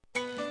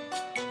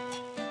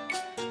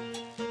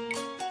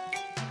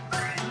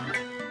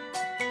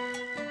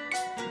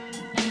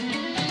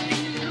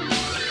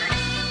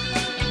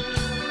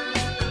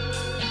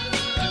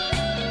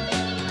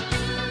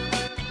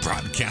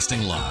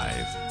Broadcasting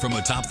live from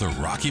atop the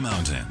Rocky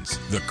Mountains,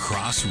 the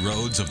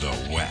crossroads of the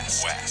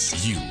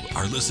West. You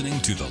are listening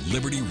to the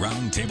Liberty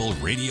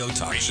Roundtable Radio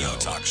Talk Show.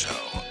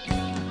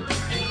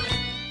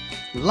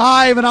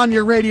 Live and on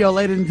your radio,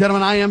 ladies and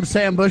gentlemen, I am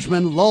Sam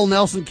Bushman. Lowell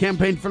Nelson,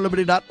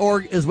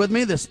 campaignforliberty.org is with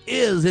me. This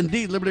is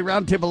indeed Liberty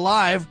Roundtable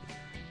Live.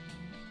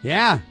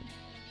 Yeah,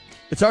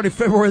 it's already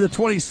February the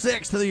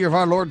 26th of the year of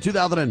our Lord,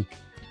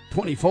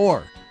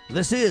 2024.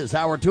 This is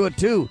Hour 2 at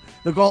 2.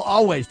 The goal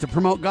always to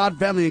promote God,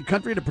 family, and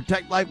country, to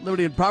protect life,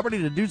 liberty, and property,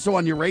 to do so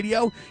on your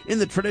radio in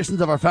the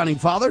traditions of our founding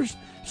fathers,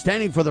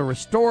 standing for the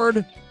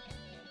restored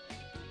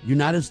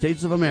United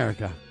States of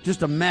America.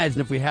 Just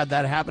imagine if we had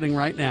that happening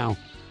right now.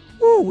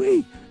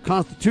 Woo-wee.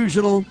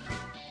 Constitutional,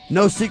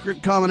 no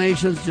secret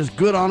combinations, just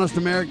good, honest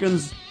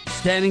Americans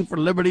standing for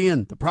liberty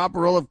and the proper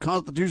role of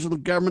constitutional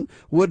government.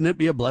 Wouldn't it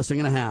be a blessing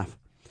and a half?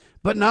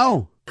 But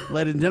no.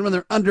 Ladies and gentlemen,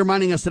 they're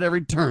undermining us at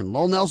every turn.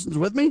 Lowell Nelson's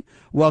with me.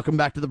 Welcome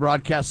back to the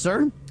broadcast,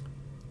 sir.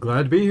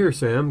 Glad to be here,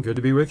 Sam. Good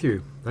to be with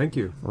you. Thank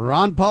you.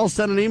 Ron Paul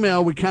sent an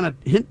email. We kind of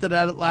hinted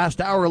at it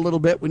last hour a little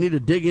bit. We need to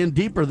dig in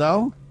deeper,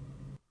 though.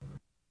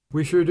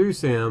 We sure do,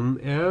 Sam.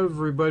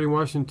 Everybody in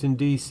Washington,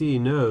 D.C.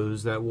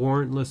 knows that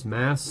warrantless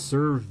mass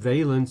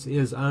surveillance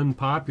is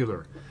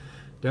unpopular.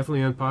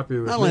 Definitely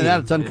unpopular. Not only that,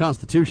 it's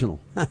unconstitutional.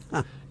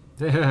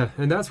 Yeah,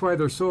 and that's why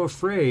they're so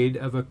afraid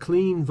of a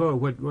clean vote,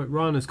 what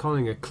Ron is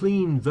calling a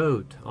clean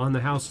vote on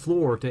the House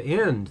floor to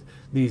end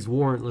these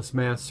warrantless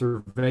mass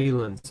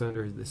surveillance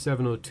under the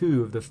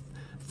 702 of the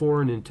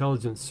Foreign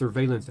Intelligence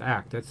Surveillance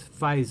Act. That's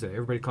FISA.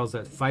 Everybody calls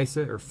that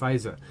FISA or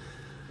FISA.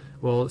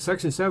 Well,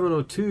 Section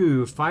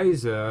 702 of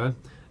FISA,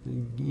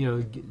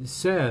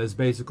 says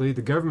basically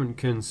the government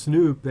can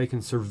snoop, they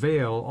can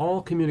surveil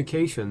all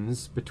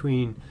communications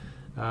between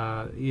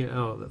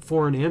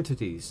foreign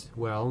entities.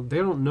 Well, they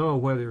don't know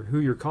whether who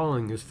you're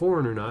calling is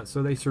foreign or not,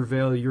 so they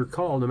surveil your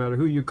call no matter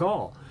who you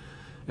call.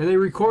 And they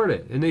record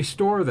it, and they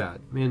store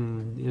that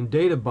in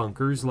data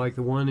bunkers like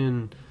the one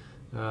in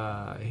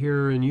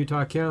here in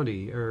Utah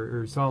County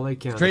or Salt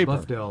Lake County,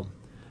 Bluffdale.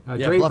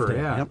 Draper,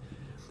 yeah. Yep.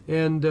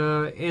 And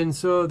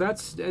so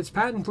it's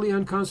patently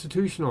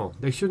unconstitutional.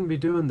 They shouldn't be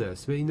doing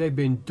this. I mean, they've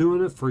been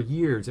doing it for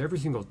years. Every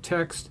single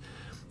text,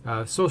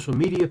 social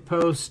media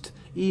post,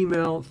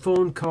 email,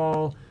 phone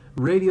call,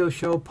 radio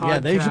show, podcast. Yeah,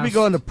 they should be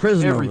going to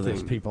prison everything. over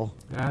this, people.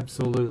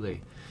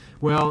 Absolutely.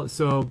 Well,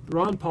 so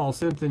Ron Paul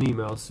sent an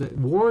email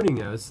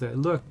warning us that,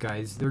 look,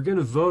 guys, they're going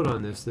to vote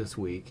on this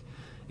week,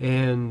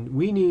 and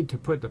we need to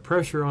put the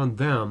pressure on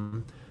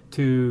them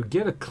to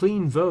get a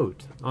clean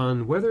vote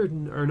on whether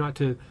or not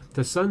to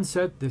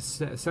sunset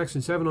this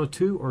Section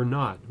 702 or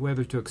not,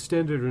 whether to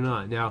extend it or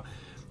not. Now,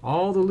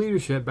 all the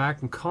leadership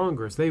back in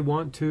Congress, they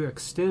want to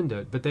extend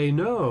it, but they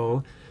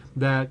know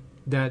that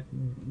that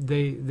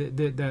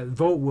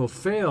vote will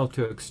fail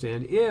to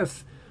extend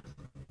if,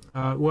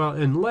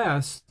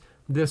 unless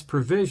this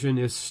provision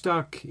is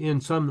stuck in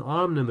some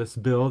omnibus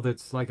bill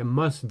that's like a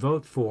must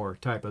vote for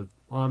type of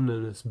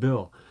omnibus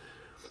bill.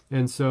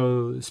 And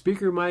so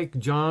Speaker Mike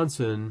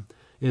Johnson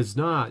is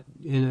not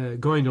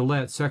going to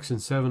let Section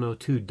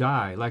 702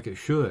 die like it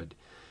should.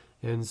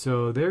 And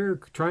so they're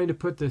trying to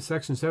put the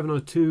Section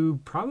 702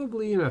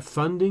 probably in a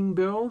funding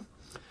bill.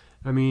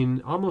 I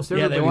mean, almost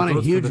everybody they want a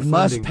votes huge for the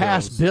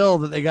must-pass bills. bill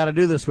that they got to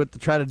do this with to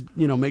try to,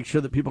 make sure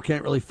that people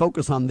can't really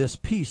focus on this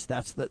piece.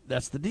 That's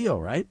the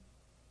deal, right?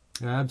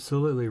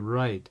 Absolutely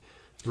right.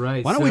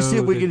 Right. Why don't we see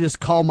if we can just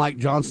call Mike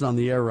Johnson on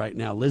the air right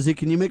now? Lizzie,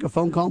 can you make a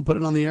phone call and put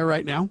it on the air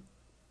right now?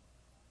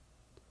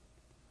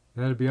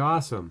 That'd be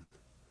awesome.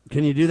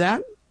 Can you do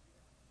that?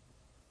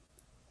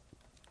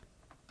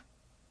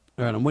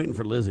 All right, I'm waiting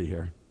for Lizzie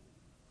here.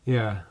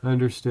 Yeah,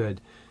 understood.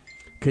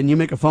 Can you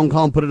make a phone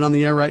call and put it on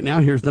the air right now?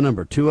 Here's the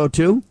number,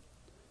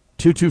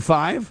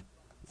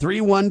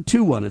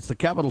 202-225-3121. It's the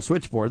Capitol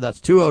switchboard. That's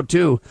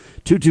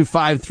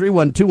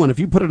 202-225-3121. If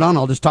you put it on,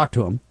 I'll just talk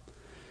to them.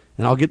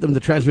 And I'll get them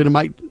to transmit to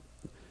Mike.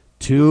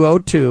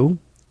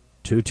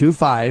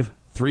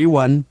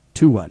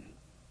 202-225-3121.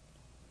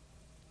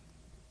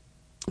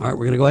 All right,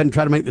 we're going to go ahead and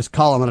try to make this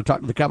call. I'm going to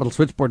talk to the Capitol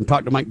switchboard and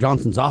talk to Mike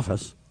Johnson's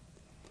office.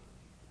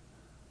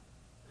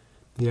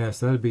 Yes,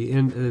 that'd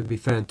be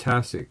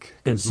fantastic.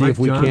 And see if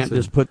we can't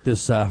just put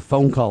this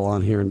phone call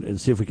on here and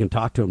see if we can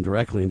talk to him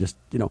directly and just,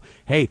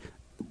 hey,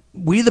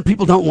 we the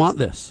people don't want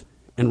this.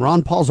 And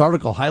Ron Paul's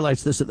article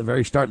highlights this at the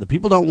very start. The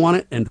people don't want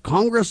it, and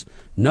Congress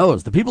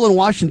knows. The people in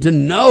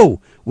Washington know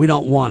we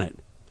don't want it.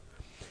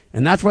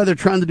 And that's why they're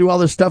trying to do all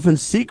this stuff in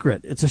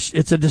secret.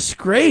 It's a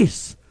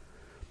disgrace.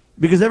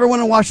 Because everyone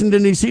in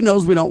Washington, D.C.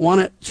 knows we don't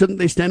want it. Shouldn't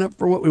they stand up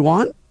for what we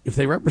want if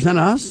they represent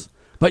us?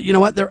 But you know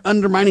what? They're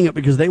undermining it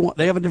because they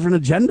have a different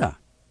agenda.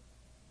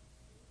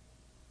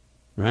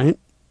 Right?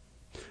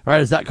 All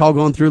right, is that call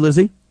going through,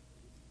 Lizzie?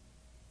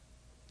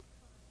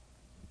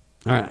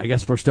 All right, I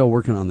guess we're still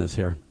working on this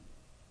here.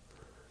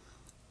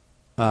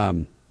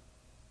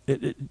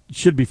 It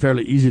should be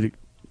fairly easy to...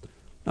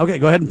 Okay,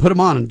 go ahead and put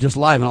him on and just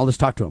live, and I'll just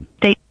talk to him.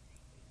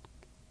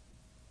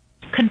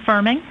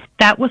 Confirming.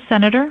 That was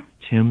Senator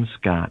Tim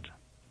Scott.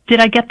 Did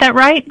I get that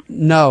right?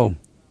 No.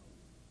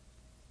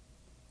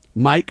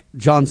 Mike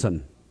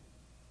Johnson.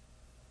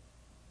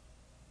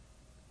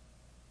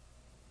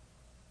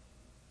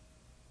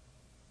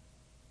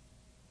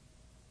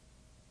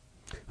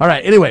 All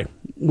right. Anyway,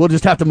 we'll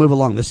just have to move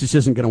along. This just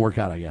isn't going to work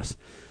out, I guess.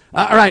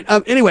 All right.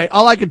 Anyway,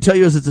 all I can tell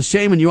you is it's a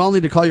shame, and you all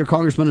need to call your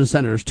congressmen and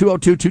senators,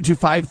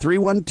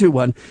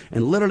 202-225-3121,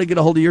 and literally get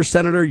a hold of your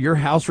senator, your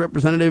House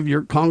representative,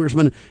 your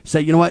congressman.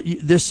 Say, you know what,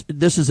 this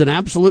is an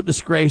absolute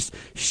disgrace.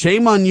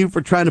 Shame on you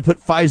for trying to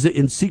put FISA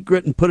in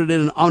secret and put it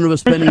in an omnibus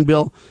spending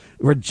bill.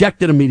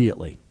 Reject it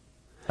immediately.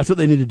 That's what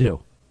they need to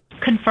do.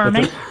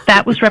 Confirming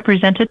that was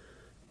represented.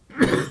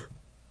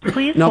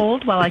 Please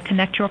hold while I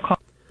connect your call.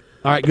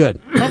 All right,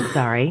 good. I'm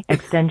sorry.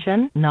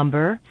 Extension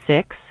number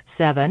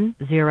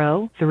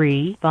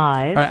 67035.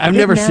 All right, I've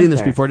never seen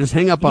this before. Just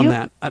hang up on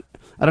that. I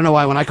don't know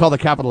why. When I call the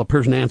Capitol, a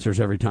person answers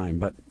every time.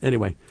 But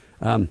anyway,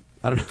 I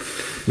don't know.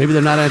 Maybe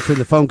they're not answering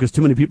the phone because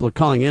too many people are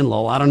calling in,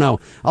 Lowell. I don't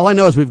know. All I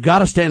know is we've got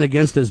to stand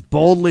against this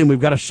boldly, and we've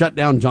got to shut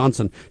down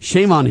Johnson.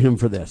 Shame on him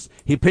for this.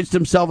 He pitched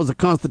himself as a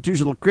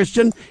constitutional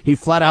Christian. He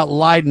flat out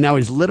lied, and now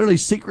he's literally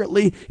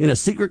secretly, in a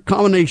secret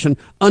combination,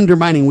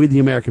 undermining we the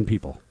American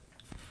people.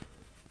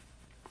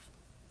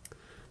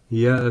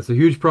 Yeah, that's a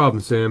huge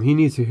problem, Sam. He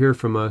needs to hear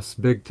from us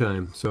big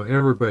time. So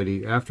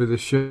everybody, after this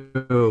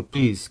show,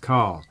 please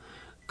call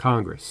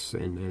Congress,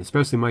 and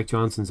especially Mike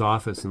Johnson's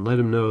office, and let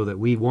him know that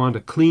we want a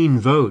clean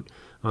vote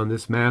on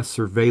this mass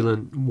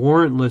surveillance,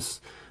 warrantless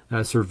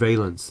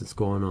surveillance that's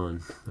going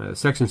on.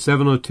 Section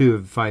 702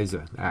 of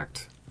FISA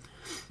Act.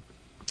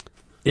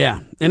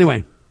 Yeah.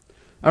 Anyway.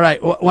 All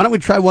right. Why don't we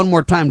try one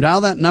more time?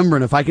 Dial that number,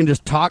 and if I can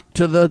just talk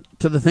to the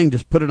thing,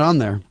 just put it on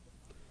there.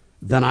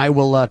 Then I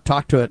will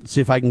talk to it and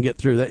see if I can get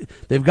through.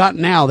 They've got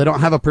now, they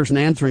don't have a person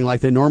answering like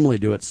they normally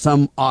do. It's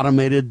some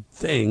automated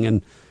thing,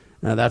 and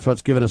that's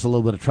what's given us a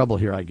little bit of trouble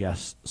here, I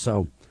guess.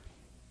 So,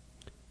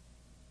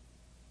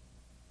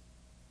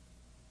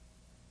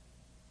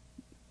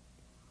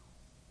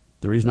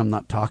 the reason I'm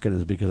not talking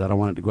is because I don't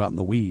want it to go out in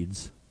the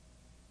weeds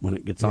when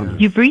it gets on here.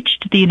 You've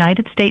reached the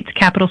United States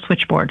Capitol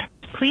Switchboard.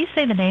 Please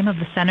say the name of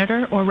the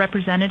senator or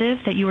representative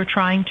that you are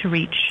trying to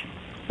reach.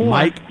 Or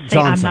Mike say,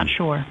 Johnson. I'm not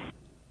sure.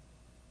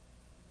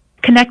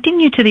 Connecting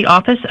you to the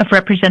office of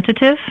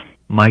Representative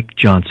Mike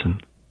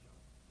Johnson.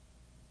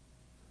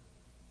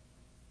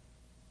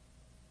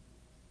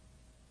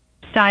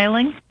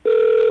 Dialing.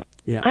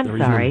 Yeah, I'm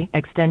sorry.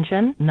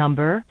 Extension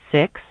number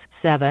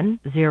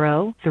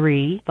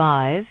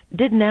 67035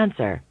 didn't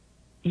answer.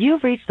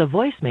 You've reached the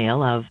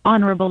voicemail of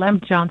Honorable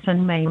M.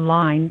 Johnson, main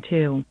line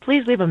 2.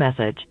 Please leave a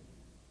message.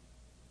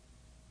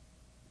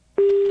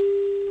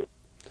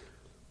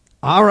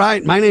 All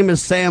right, my name is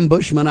Sam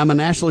Bushman. I'm a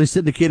nationally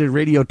syndicated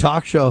radio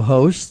talk show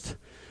host.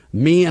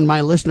 Me and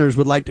my listeners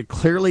would like to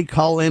clearly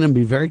call in and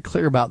be very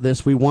clear about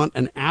this. We want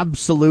an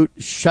absolute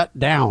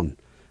shutdown.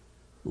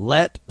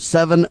 Let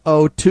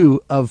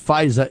 702 of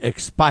FISA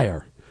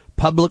expire.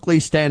 Publicly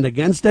stand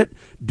against it.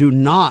 Do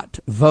not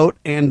vote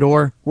and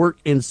or work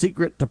in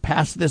secret to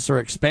pass this or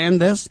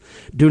expand this.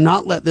 Do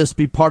not let this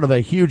be part of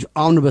a huge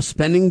omnibus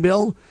spending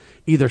bill.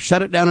 Either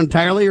shut it down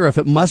entirely, or if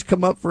it must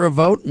come up for a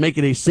vote, make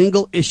it a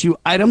single issue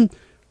item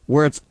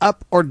where it's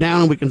up or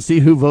down and we can see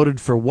who voted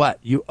for what.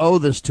 You owe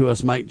this to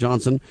us, Mike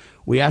Johnson.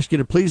 We ask you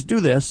to please do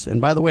this. And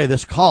by the way,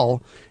 this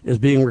call is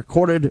being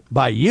recorded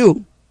by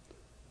you,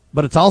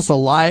 but it's also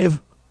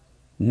live,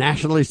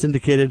 nationally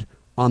syndicated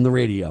on the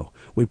radio.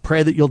 We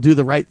pray that you'll do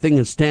the right thing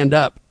and stand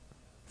up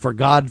for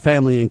God,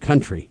 family, and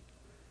country.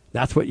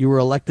 That's what you were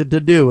elected to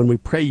do, and we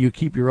pray you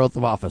keep your oath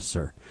of office,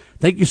 sir.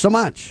 Thank you so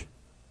much.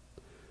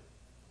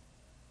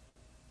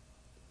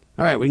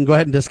 All right, we can go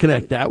ahead and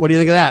disconnect that. What do you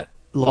think of that,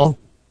 Lowell?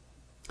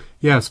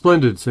 Yeah,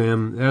 splendid,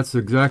 Sam. That's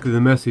exactly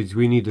the message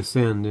we need to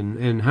send,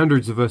 and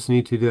hundreds of us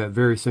need to do that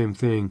very same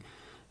thing.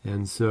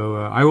 And so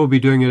I will be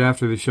doing it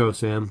after the show,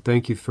 Sam.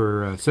 Thank you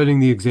for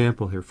setting the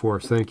example here for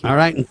us. Thank you. All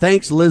right, and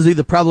thanks, Lizzie.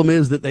 The problem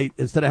is that they,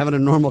 instead of having a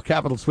normal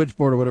Capitol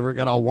switchboard or whatever, it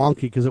got all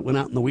wonky because it went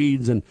out in the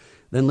weeds, and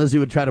then Lizzie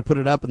would try to put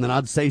it up, and then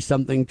I'd say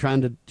something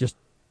trying to just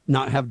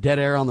not have dead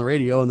air on the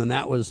radio, and then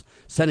that was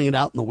sending it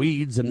out in the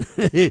weeds, and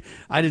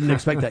I didn't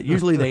expect that.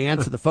 Usually they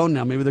answer the phone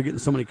now. Maybe they're getting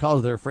so many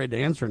calls they're afraid to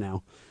answer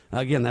now.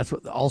 Again, that's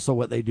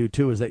what they do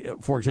too. Is they,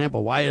 for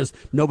example, why is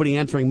nobody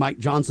answering Mike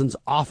Johnson's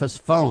office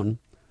phone?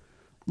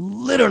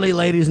 Literally,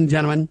 ladies and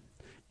gentlemen,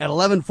 at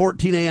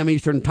 11:14 a.m.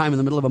 Eastern time in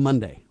the middle of a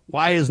Monday.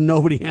 Why is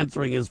nobody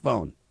answering his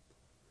phone?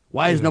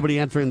 Why is nobody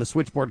answering the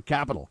switchboard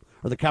Capitol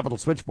or the Capitol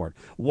switchboard?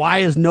 Why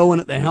is no one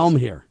at the helm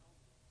here?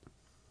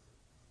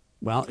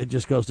 Well, it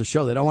just goes to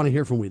show they don't want to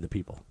hear from we the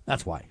people.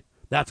 That's why.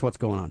 That's what's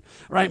going on.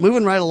 All right,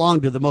 moving right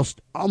along to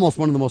almost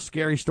one of the most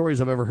scary stories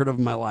I've ever heard of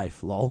in my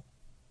life, Lowell.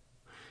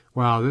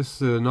 Wow,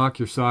 this knock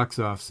your socks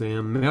off,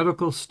 Sam.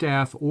 Medical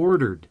staff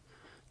ordered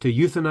to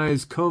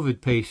euthanize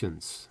COVID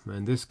patients.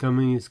 And this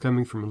is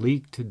coming from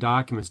leaked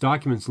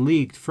documents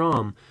leaked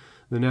from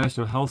the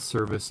National Health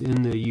Service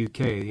in the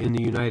UK, in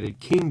the United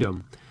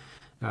Kingdom.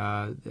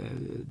 I'm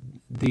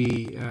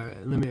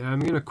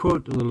going to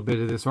quote a little bit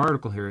of this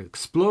article here.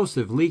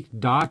 Explosive leaked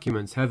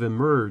documents have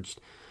emerged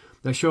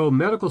that show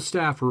medical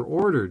staff were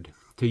ordered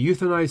to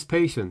euthanize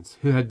patients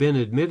who had been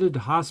admitted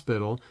to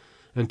hospital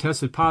and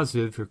tested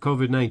positive for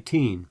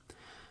COVID-19.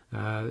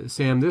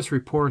 Sam, this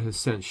report has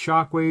sent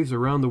shockwaves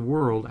around the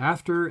world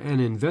after an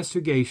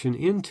investigation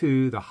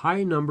into the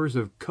high numbers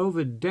of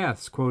COVID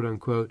deaths, quote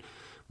unquote,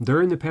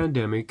 during the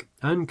pandemic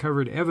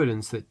uncovered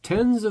evidence that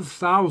tens of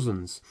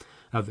thousands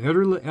of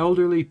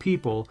elderly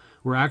people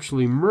were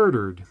actually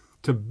murdered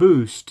to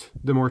boost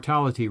the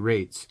mortality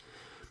rates.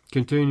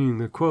 Continuing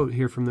the quote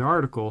here from the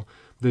article,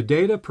 the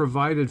data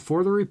provided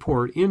for the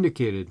report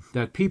indicated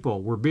that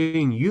people were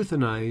being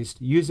euthanized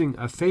using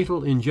a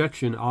fatal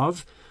injection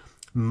of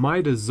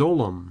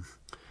Midazolam.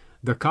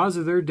 The cause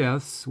of their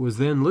deaths was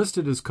then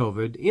listed as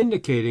COVID,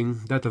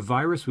 indicating that the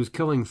virus was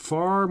killing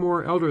far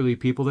more elderly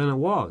people than it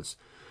was.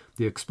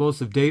 The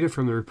explosive data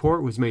from the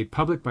report was made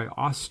public by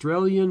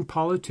Australian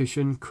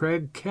politician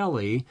Craig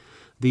Kelly,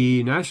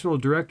 the National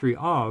Director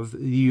of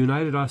the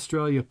United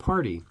Australia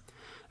Party.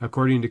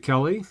 According to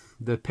Kelly,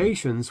 the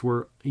patients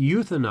were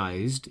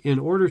euthanized in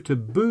order to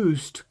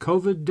boost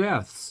COVID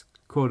deaths,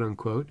 quote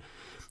unquote,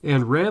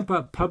 and ramp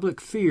up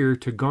public fear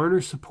to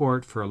garner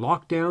support for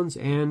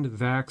lockdowns and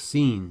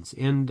vaccines,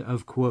 end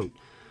of quote.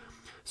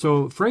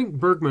 So Frank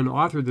Bergman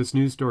authored this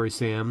news story,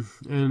 Sam,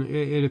 and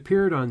it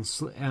appeared on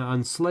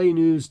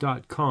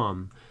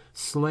slaynews.com.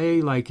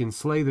 Slay like in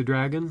Slay the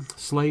Dragon,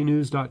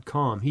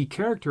 slaynews.com. He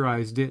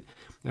characterized it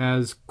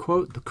as,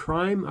 quote, the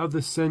crime of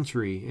the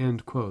century,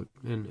 end quote,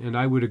 and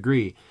I would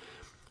agree.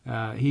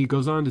 He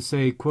goes on to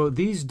say, quote,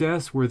 these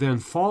deaths were then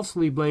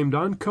falsely blamed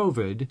on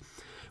COVID,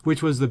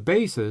 which was the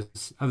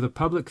basis of the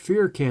public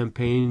fear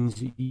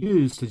campaigns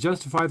used to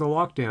justify the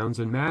lockdowns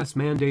and mass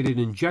mandated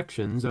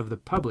injections of the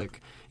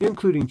public,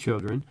 including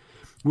children,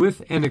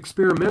 with an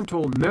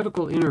experimental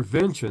medical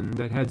intervention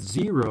that had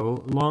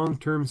zero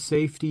long-term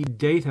safety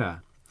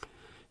data.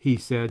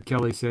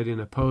 Kelly said in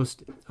a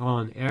post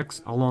on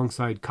X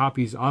alongside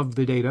copies of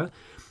the data.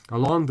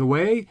 Along the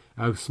way,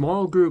 a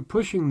small group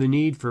pushing the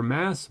need for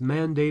mass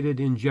mandated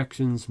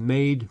injections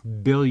made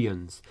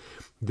billions.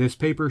 This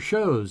paper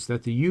shows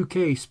that the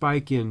UK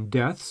spike in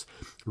deaths,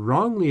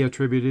 wrongly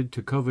attributed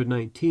to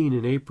COVID-19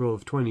 in April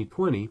of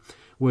 2020,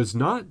 was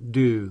not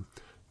due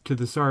to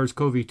the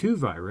SARS-CoV-2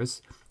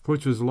 virus,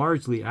 which was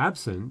largely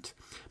absent,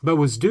 but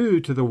was due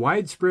to the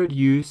widespread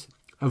use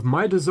of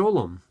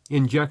Midazolam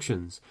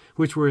injections,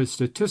 which were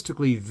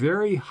statistically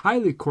very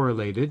highly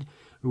correlated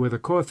with a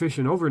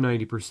coefficient over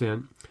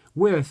 90%,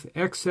 with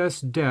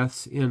excess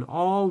deaths in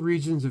all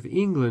regions of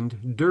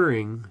England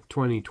during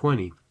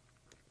 2020.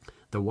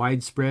 The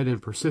widespread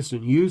and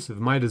persistent use of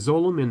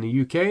Midazolam in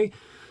the UK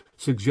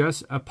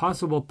suggests a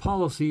possible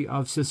policy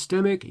of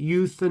systemic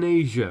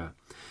euthanasia.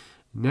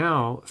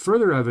 Now,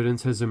 further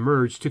evidence has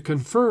emerged to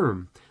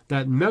confirm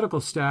that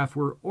medical staff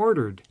were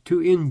ordered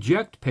to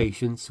inject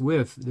patients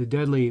with the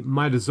deadly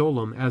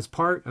Midazolam as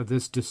part of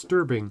this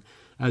disturbing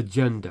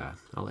agenda.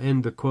 I'll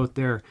end the quote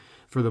there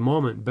for the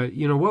moment. But,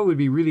 what would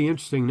be really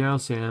interesting now,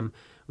 Sam,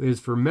 is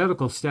for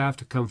medical staff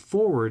to come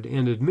forward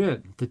and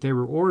admit that they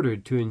were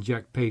ordered to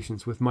inject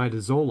patients with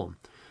Midazolam.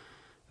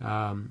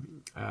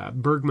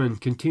 Bergman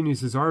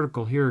continues his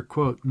article here,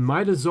 quote,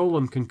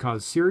 Midazolam can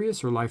cause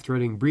serious or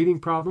life-threatening breathing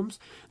problems.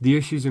 The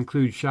issues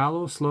include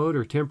shallow, slowed,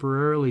 or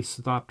temporarily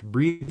stopped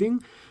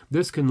breathing.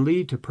 This can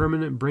lead to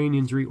permanent brain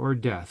injury or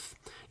death.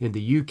 In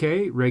the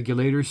UK,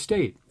 regulators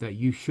state that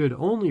you should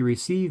only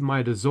receive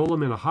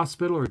Midazolam in a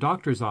hospital or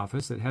doctor's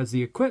office that has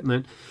the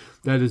equipment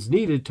that is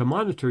needed to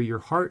monitor your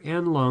heart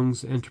and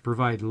lungs and to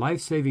provide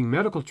life-saving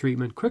medical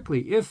treatment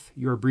quickly if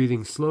your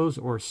breathing slows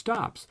or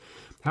stops.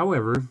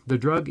 However, the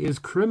drug is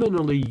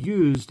criminally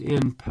used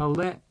in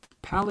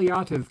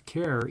palliative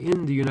care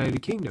in the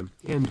United Kingdom.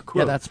 End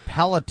quote. Yeah, that's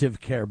palliative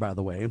care, by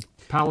the way.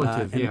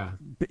 Palliative, yeah.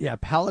 Yeah,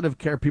 palliative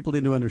care, people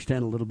need to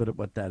understand a little bit of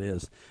what that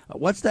is.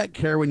 What's that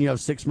care when you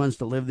have 6 months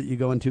to live that you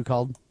go into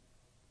called?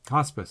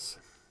 Hospice.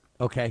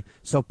 Okay,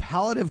 so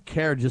palliative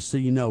care, just so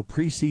you know,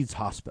 precedes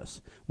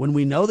hospice. When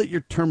we know that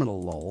you're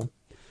terminal, Lowell,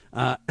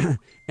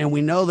 and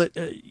we know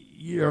that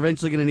you're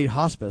eventually going to need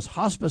hospice,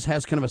 hospice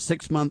has kind of a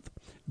 6-month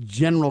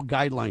general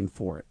guideline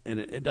for it. And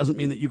it doesn't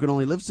mean that you can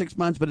only live 6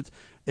 months, but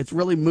it's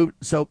really moved.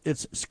 So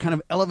it's kind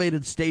of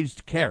elevated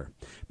staged care.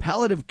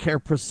 Palliative care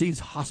precedes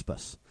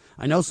hospice.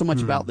 I know so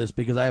much about this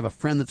because I have a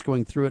friend that's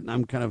going through it, and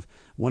I'm kind of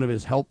one of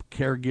his help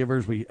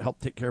caregivers. We help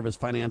take care of his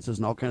finances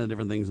and all kinds of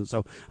different things. And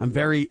so I'm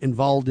very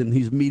involved in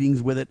these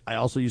meetings with it. I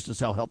also used to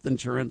sell health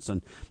insurance.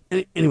 And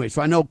anyway,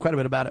 so I know quite a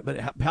bit about it.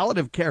 But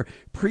palliative care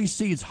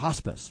precedes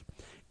hospice.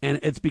 And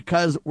it's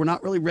because we're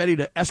not really ready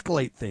to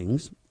escalate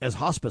things as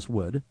hospice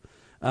would.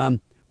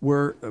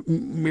 We're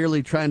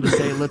merely trying to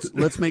say,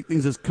 let's make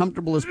things as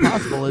comfortable as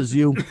possible as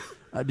you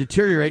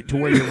deteriorate to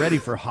where you're ready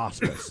for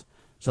hospice.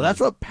 So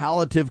that's what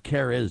palliative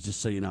care is, just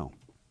so you know.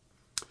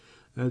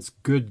 That's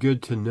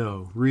good to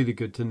know. Really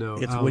good to know.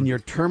 It's when you're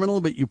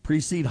terminal, but you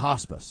precede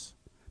hospice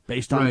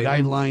based on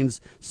guidelines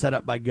set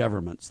up by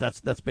governments.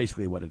 That's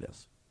basically what it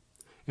is.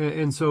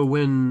 And so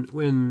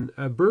when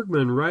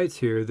Bergman writes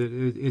here that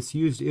it's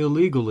used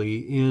illegally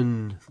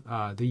in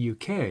the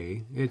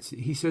UK,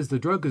 he says the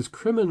drug is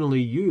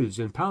criminally used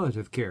in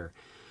palliative care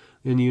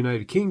in the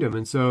United Kingdom.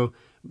 And so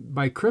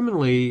by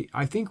criminally,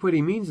 I think what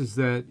he means is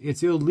that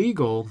it's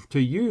illegal to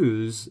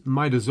use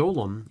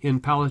midazolam in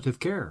palliative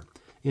care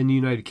in the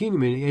United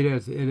Kingdom, and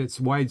it's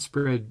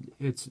widespread.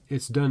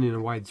 It's done in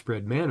a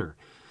widespread manner.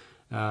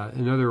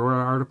 Another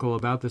article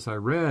about this I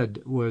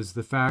read was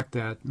the fact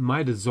that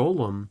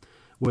midazolam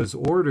was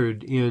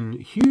ordered in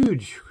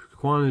huge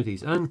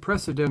quantities,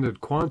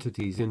 unprecedented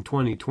quantities in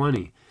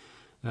 2020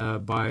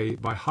 by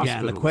hospitals. Yeah,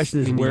 and the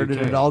question is, where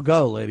did it all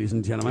go, ladies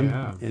and gentlemen?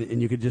 Yeah.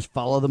 And you could just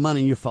follow the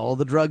money, you follow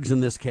the drugs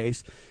in this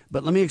case.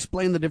 But let me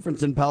explain the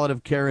difference in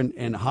palliative care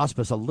and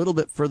hospice a little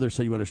bit further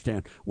so you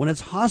understand. When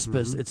it's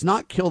hospice, it's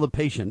not kill the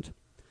patient,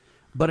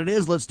 but it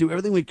is let's do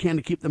everything we can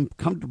to keep them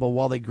comfortable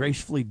while they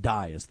gracefully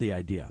die is the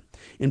idea.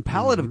 In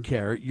palliative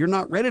care, you're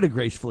not ready to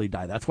gracefully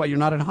die. That's why you're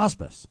not in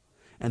hospice.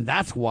 And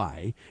that's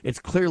why it's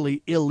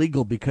clearly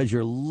illegal, because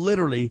you're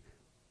literally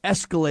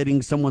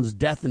escalating someone's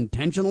death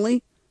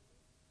intentionally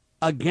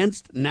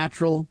against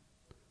natural,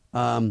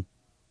 the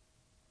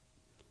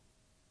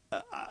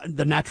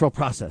natural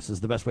process is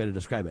the best way to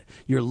describe it.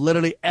 You're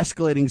literally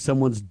escalating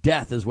someone's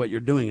death is what you're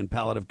doing in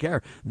palliative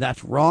care.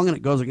 That's wrong, and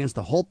it goes against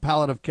the whole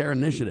palliative care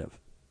initiative.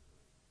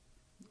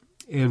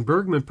 And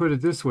Bergman put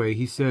it this way.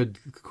 He said,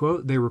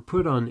 quote, they were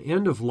put on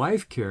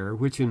end-of-life care,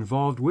 which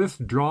involved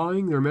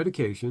withdrawing their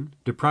medication,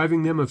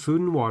 depriving them of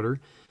food and water,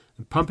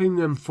 and pumping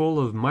them full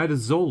of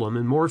midazolam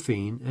and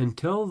morphine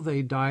until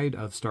they died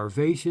of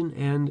starvation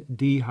and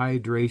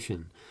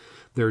dehydration.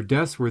 Their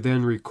deaths were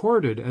then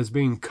recorded as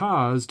being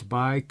caused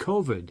by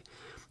COVID.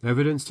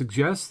 Evidence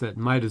suggests that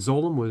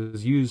midazolam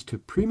was used to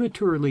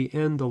prematurely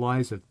end the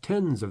lives of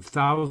tens of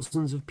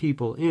thousands of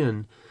people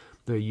in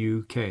the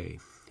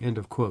UK. End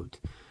of quote.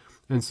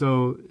 And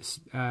so,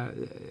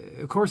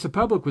 of course, the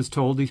public was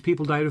told these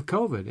people died of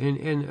COVID.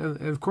 And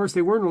of course,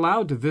 they weren't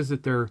allowed to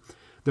visit their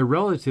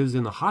relatives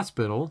in the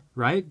hospital,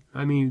 right?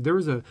 I mean, there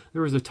was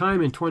a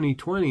time in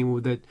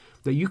 2020 that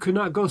you could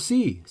not go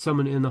see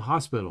someone in the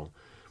hospital.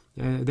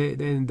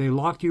 They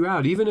locked you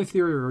out, even if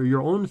they're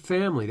your own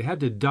family. They had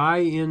to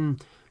die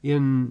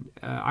in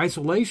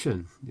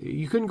isolation.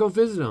 You couldn't go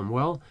visit them.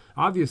 Well,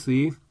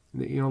 obviously,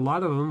 a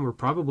lot of them were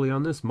probably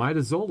on this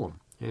midazolam,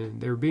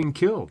 and they were being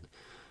killed.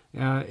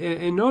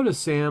 And notice,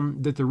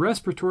 Sam, that the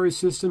respiratory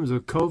systems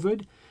of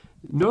COVID,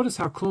 notice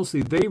how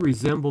closely they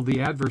resemble the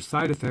adverse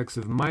side effects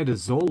of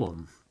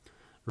midazolam,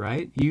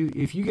 right?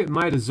 If you get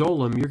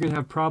midazolam, you're going to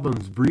have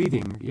problems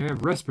breathing. You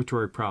have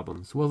respiratory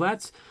problems. Well,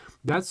 that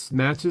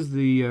matches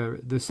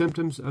the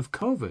symptoms of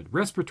COVID,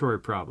 respiratory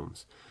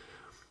problems.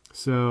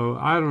 So,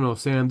 I don't know,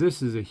 Sam,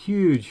 this is a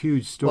huge,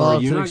 huge story.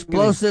 Well, it's an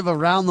explosive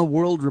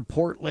around-the-world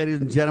report,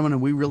 ladies and gentlemen,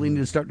 and we really need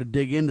to start to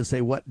dig in to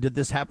say, what did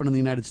this happen in the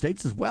United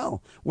States as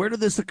well? Where did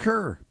this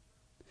occur?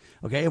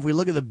 Okay, if we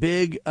look at the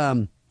big,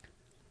 I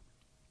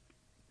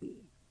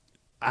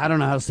don't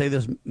know how to say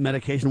this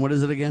medication. What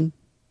is it again?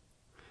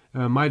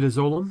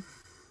 Midazolam.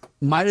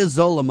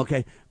 Midazolam,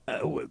 okay.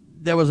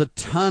 There was a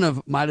ton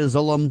of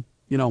midazolam,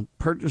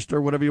 purchased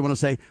or whatever you want to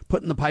say,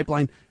 put in the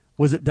pipeline.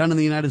 Was it done in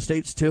the United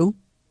States too?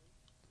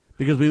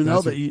 Because we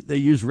know that they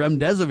use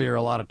remdesivir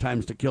a lot of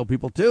times to kill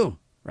people too,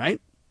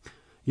 right?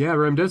 Yeah,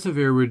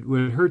 remdesivir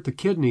would hurt the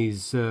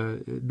kidneys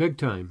big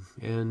time.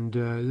 And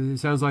it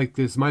sounds like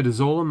this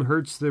midazolam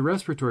hurts the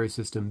respiratory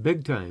system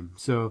big time.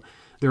 So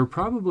there are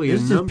probably a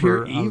number of... This is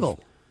pure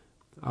evil.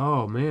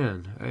 Oh,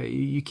 man.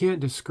 You can't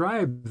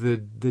describe the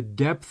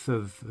depth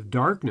of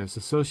darkness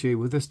associated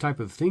with this type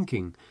of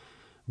thinking.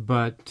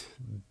 But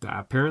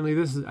apparently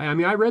this is, I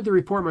read the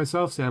report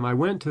myself, Sam. I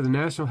went to the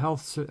National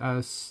Health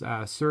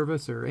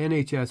Service, or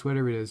NHS,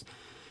 whatever it is,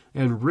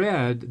 and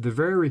read the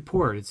very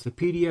report. It's the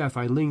PDF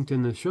I linked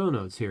in the show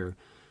notes here.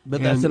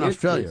 But that's in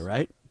Australia,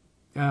 right?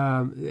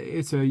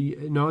 It's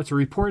a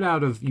report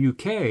out of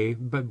UK,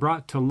 but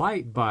brought to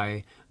light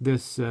by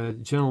this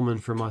gentleman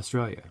from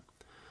Australia.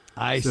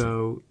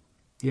 So,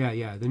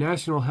 yeah. The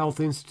National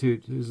Health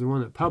Institute is the one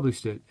that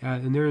published it,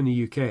 and they're in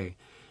the UK.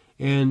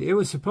 And it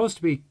was supposed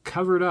to be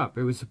covered up.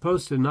 It was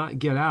supposed to not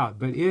get out,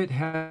 but it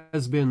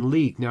has been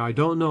leaked. Now, I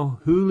don't know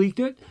who leaked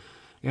it,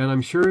 and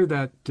I'm sure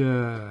that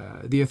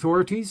the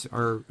authorities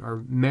are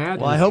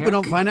mad. Well, I hope we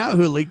don't find out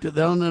who leaked it.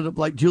 They'll end up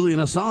like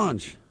Julian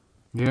Assange.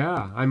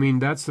 Yeah,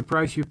 that's the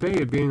price you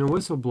pay of being a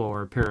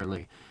whistleblower,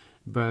 apparently.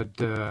 But,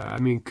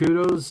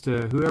 kudos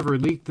to whoever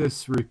leaked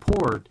this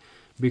report,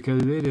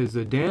 because it is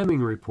a damning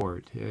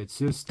report. It's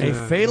just... a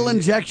fatal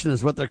injection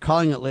is what they're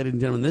calling it, ladies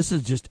and gentlemen. This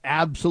is just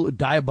absolute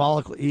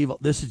diabolical evil.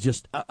 This is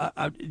just...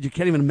 you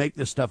can't even make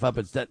this stuff up.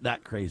 It's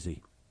that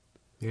crazy.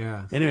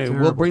 Yeah. Anyway,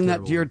 we'll bring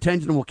that to your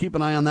attention, and we'll keep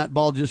an eye on that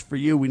ball just for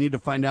you. We need to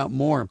find out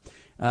more.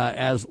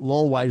 As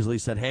Lowell wisely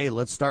said, hey,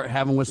 let's start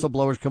having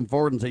whistleblowers come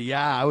forward and say,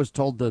 yeah, I was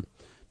told to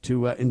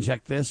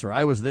inject this, or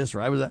I was this, or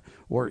I was that,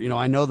 or,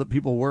 I know that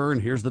people were,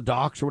 and here's the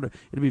docs, or whatever.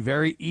 It'd be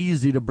very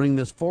easy to bring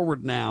this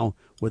forward now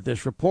with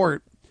this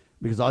report,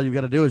 because all you've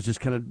got to do is just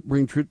kind of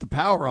bring truth to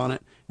power on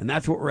it, and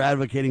that's what we're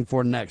advocating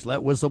for next. Let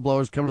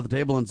whistleblowers come to the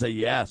table and say,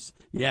 yes,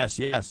 yes,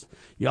 yes.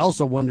 You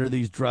also wonder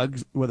these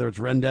drugs, whether it's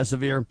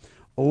remdesivir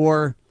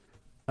or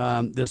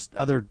this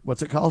other,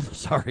 what's it called?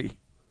 Sorry.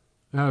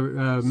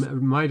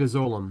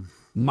 Midazolam.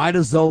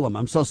 Midazolam.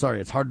 I'm so sorry.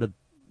 It's hard to,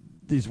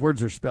 these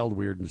words are spelled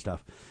weird and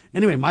stuff.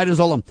 Anyway,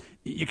 midazolam.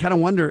 You kind of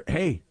wonder,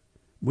 hey,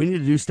 we need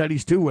to do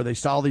studies too where they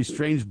saw these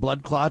strange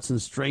blood clots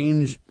and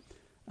strange,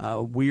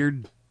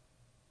 weird,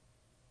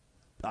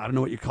 I don't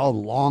know what you call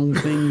them, long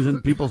things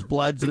in people's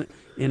bloods and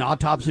in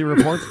autopsy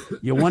reports.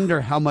 You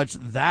wonder how much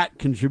that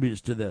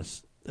contributes to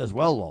this as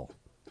well, Lowell.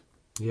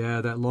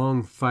 Yeah, that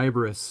long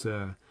fibrous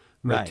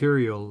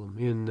material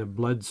in the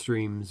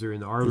bloodstreams or in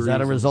the arteries. Is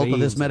that a result of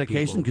this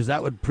medication? Because Because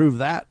that would prove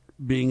that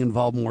being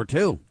involved more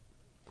too.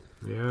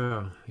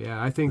 Yeah,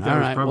 I think that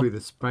was probably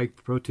the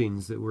spike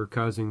proteins that were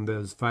causing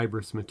those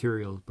fibrous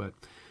materials. But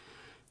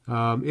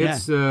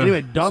it's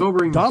anyway,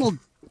 sobering. Donald.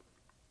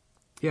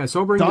 Yeah,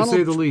 sobering to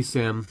say the least,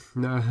 Sam.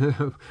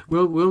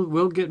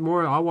 We'll get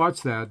more. I'll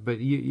watch that, but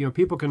you know,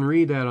 people can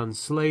read that on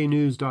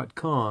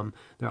slaynews.com,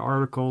 that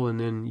article, and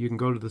then you can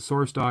go to the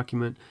source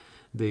document,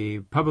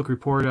 the public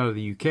report out of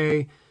the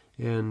UK,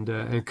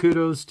 and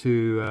kudos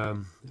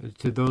to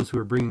those who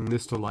are bringing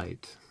this to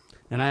light.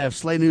 And I have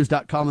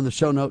slaynews.com in the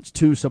show notes,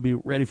 too, so be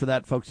ready for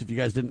that, folks. If you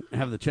guys didn't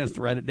have the chance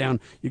to write it down,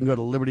 you can go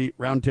to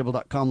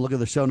libertyroundtable.com, look at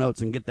the show notes,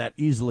 and get that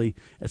easily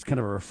as kind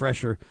of a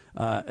refresher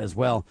as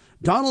well.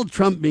 Donald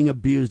Trump being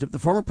abused. If the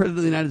former president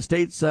of the United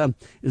States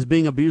is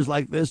being abused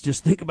like this,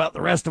 just think about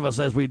the rest of us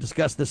as we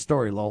discuss this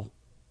story, Lowell.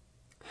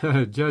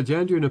 Judge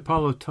Andrew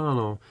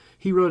Napolitano,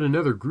 he wrote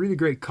another really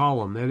great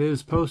column that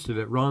is posted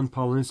at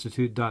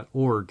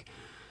ronpaulinstitute.org.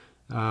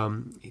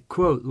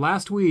 Quote,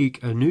 last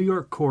week, a New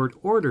York court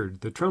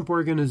ordered the Trump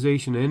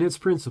Organization and its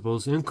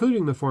principals,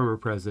 including the former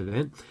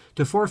president,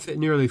 to forfeit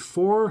nearly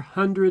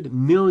 $400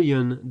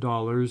 million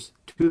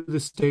to the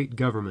state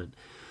government.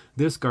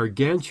 This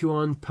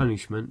gargantuan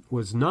punishment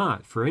was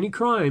not for any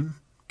crime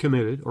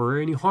committed or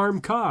any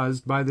harm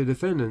caused by the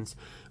defendants.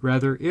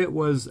 Rather, it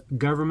was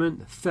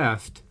government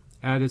theft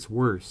at its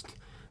worst.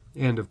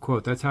 End of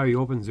quote. That's how he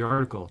opens the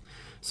article.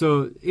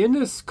 So in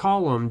this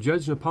column,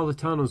 Judge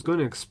Napolitano is going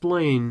to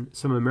explain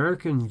some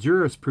American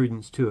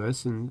jurisprudence to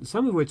us, and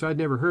some of which I'd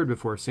never heard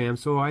before, Sam,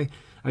 so I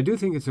do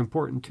think it's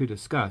important to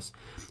discuss.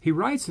 He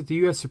writes that the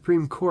U.S.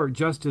 Supreme Court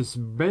Justice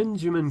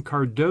Benjamin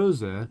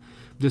Cardozo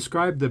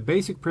described the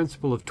basic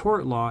principle of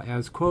tort law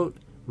as, quote,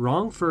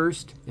 wrong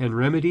first and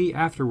remedy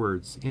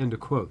afterwards, end of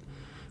quote,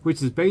 which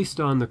is based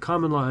on the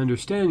common law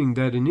understanding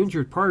that an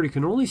injured party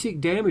can only seek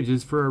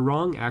damages for a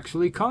wrong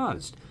actually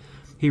caused.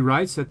 He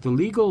writes that the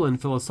legal and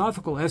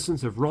philosophical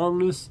essence of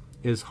wrongness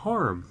is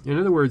harm. In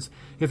other words,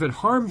 if it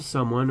harms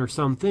someone or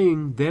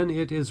something, then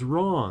it is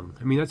wrong.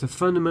 I mean, that's a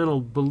fundamental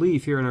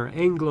belief here in our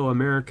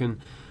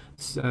Anglo-American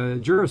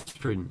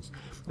jurisprudence.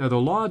 Now, the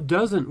law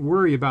doesn't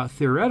worry about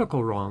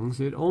theoretical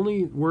wrongs. It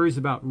only worries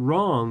about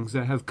wrongs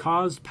that have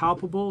caused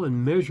palpable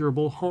and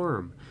measurable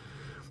harm.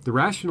 The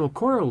rational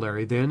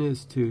corollary, then,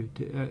 is to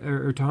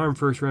harm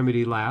first,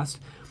 remedy last,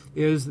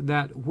 is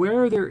that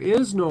where there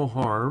is no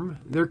harm,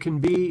 there can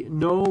be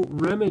no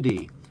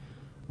remedy.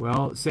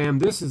 Well, Sam,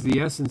 this is the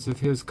essence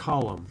of his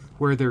column.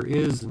 Where there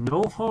is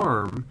no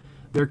harm,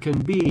 there can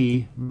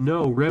be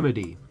no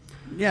remedy.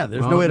 Yeah,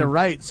 there's no way to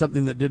right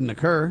something that didn't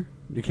occur.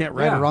 You can't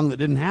right a wrong that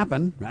didn't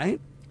happen,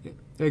 right?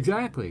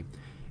 Exactly.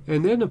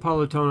 And then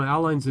Napolitano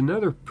outlines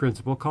another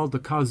principle called the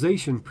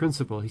causation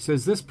principle. He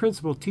says this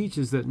principle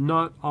teaches that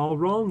not all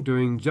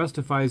wrongdoing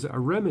justifies a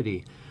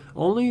remedy.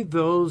 Only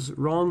those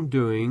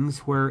wrongdoings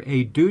where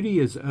a duty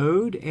is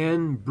owed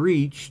and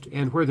breached,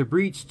 and where the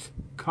breach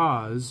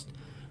caused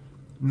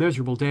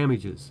measurable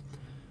damages.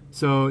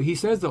 So he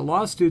says that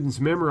law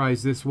students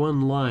memorize this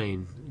one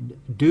line: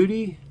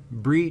 duty,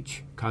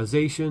 breach,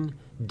 causation,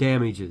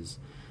 damages.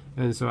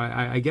 And so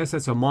I guess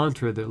that's a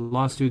mantra that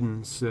law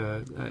students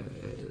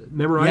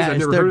memorize. Yeah, I've it's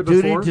never their heard it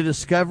duty before. to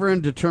discover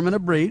and determine a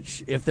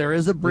breach. If there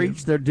is a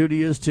breach, their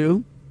duty is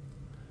to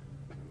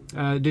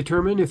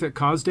determine if it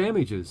caused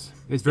damages.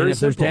 It's very and if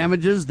simple. there's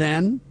damages,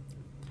 then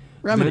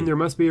remedy. Then there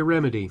must be a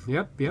remedy.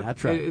 Yep.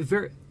 That's right. It's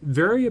very,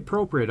 very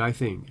appropriate, I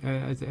think.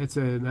 It's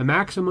a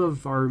maxim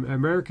of our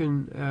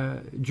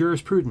American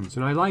jurisprudence,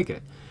 and I like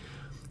it.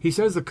 He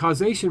says the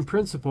causation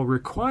principle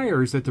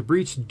requires that the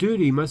breached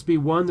duty must be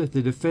one that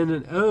the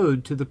defendant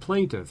owed to the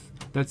plaintiff.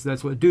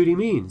 That's what duty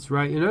means,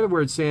 right? In other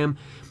words, Sam,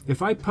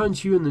 if I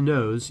punch you in the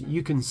nose,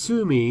 you can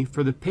sue me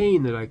for the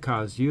pain that I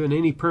caused you and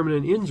any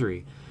permanent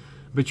injury.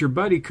 But your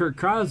buddy Kurt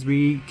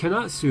Crosby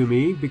cannot sue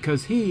me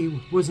because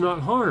he was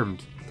not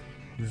harmed.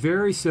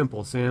 Very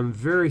simple, Sam.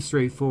 Very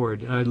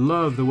straightforward. And I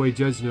love the way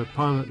Judge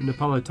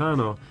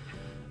Napolitano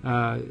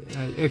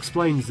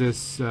explains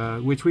this,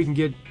 which we can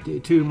get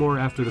to more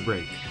after the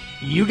break.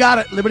 You got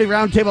it. Liberty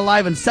Roundtable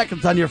live in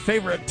seconds on your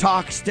favorite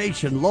talk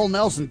station. Lowell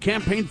Nelson,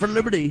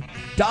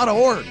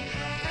 campaignforliberty.org.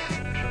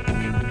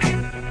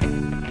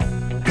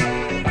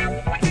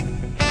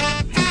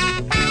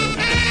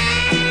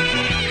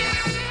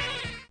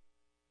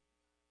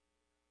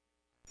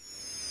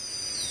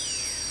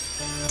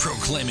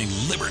 Proclaiming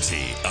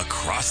liberty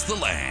across the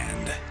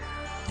land.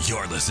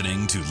 You're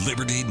listening to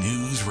Liberty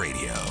News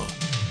Radio.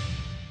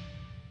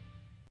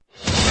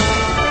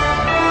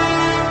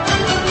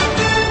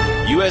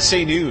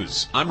 USA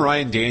News, I'm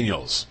Ryan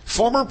Daniels.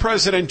 Former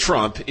President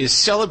Trump is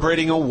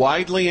celebrating a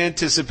widely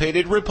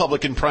anticipated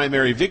Republican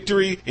primary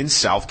victory in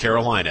South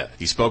Carolina.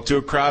 He spoke to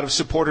a crowd of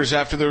supporters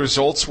after the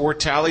results were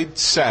tallied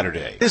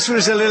Saturday. This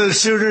was a little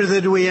sooner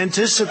than we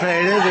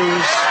anticipated. It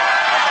was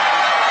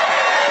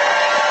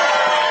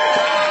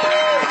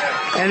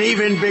an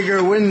even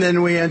bigger win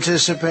than we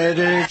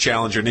anticipated.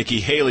 Challenger Nikki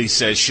Haley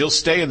says she'll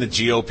stay in the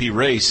GOP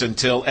race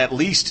until at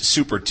least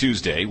Super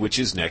Tuesday, which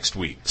is next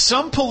week.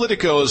 Some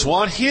politicos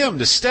want him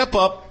to step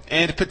up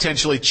and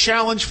potentially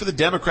challenge for the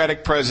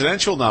Democratic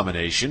presidential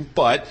nomination,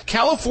 but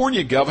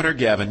California Governor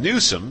Gavin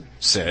Newsom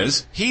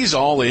says he's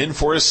all in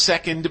for a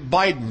second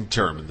Biden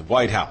term in the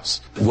White House.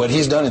 What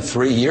he's done in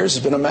 3 years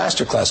has been a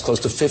masterclass, close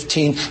to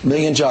 15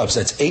 million jobs.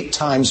 That's 8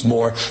 times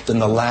more than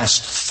the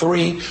last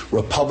 3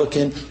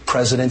 Republican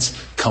presidents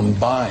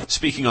combined.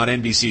 Speaking on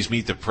NBC's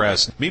Meet the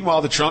Press,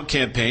 meanwhile, the Trump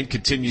campaign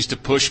continues to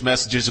push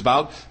messages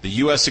about the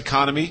U.S.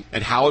 economy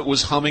and how it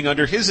was humming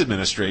under his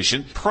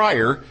administration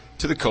prior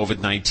to the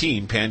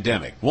COVID-19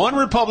 pandemic. One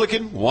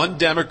Republican, one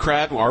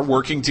Democrat are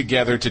working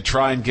together to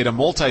try and get a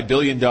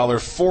multi-billion-dollar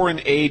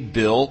foreign aid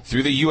bill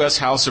through the U.S.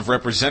 House of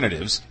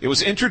Representatives. It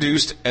was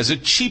introduced as a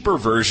cheaper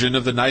version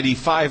of the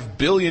 $95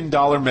 billion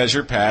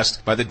measure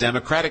passed by the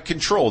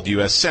Democratic-controlled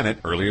U.S. Senate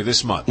earlier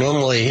this month.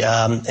 Normally,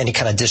 any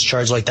kind of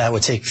discharge like that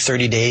would take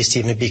 30 days to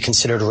even be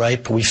considered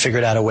ripe. We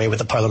figured out a way with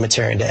the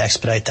parliamentarian to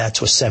expedite that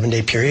to a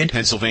 7-day period.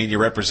 Pennsylvania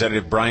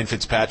Representative Brian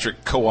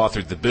Fitzpatrick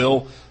co-authored the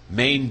bill.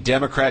 Maine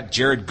Democrat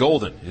Jared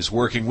Golden is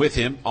working with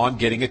him on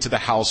getting it to the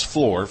House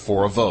floor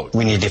for a vote.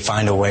 We need to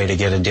find a way to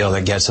get a deal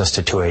that gets us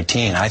to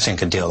 218. I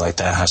think a deal like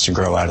that has to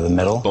grow out of the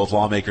middle. Both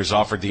lawmakers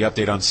offered the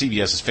update on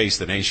CBS's Face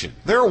the Nation.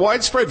 There are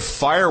widespread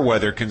fire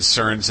weather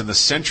concerns in the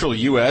central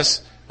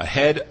U.S.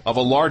 ahead of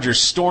a larger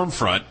storm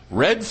front.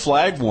 Red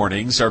flag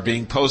warnings are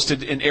being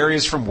posted in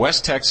areas from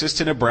West Texas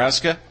to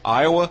Nebraska,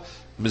 Iowa,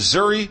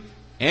 Missouri,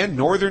 and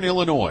northern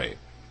Illinois.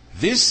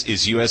 This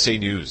is USA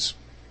News.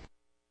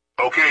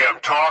 Okay, I'm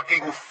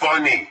talking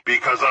funny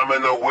because I'm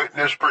in the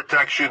witness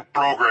protection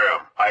program.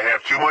 I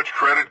have too much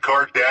credit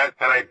card debt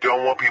and I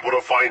don't want people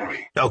to find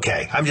me.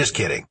 Okay, I'm just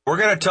kidding. We're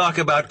going to talk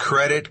about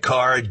credit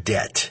card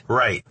debt.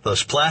 Right,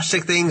 those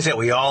plastic things that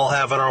we all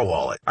have in our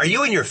wallet. Are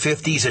you in your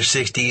 50s or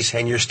 60s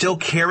and you're still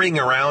carrying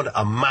around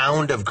a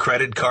mound of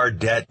credit card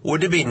debt?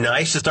 Wouldn't it be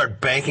nice to start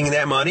banking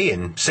that money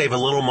and save a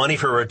little money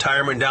for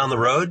retirement down the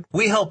road?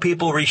 We help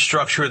people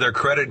restructure their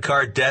credit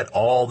card debt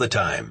all the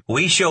time.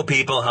 We show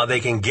people how they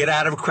can get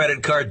out of credit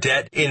card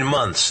debt in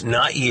months,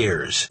 not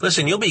years.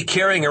 Listen, you'll be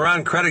carrying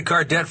around credit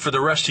card debt for the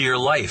rest of your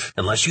life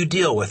unless you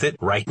deal with it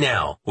right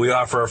now. We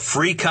offer a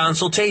free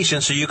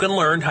consultation so you can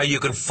learn how you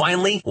can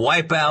finally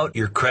wipe out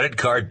your credit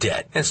card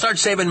debt and start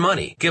saving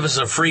money. Give us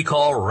a free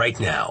call right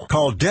now.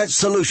 Call Debt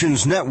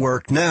Solutions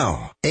Network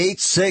now.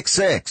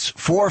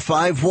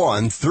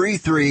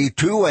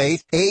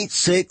 866-451-3328.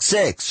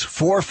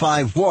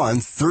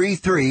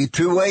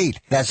 866-451-3328.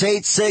 That's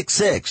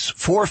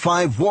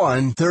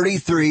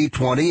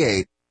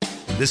 866-451-3328.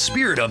 The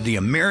spirit of the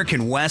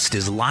American West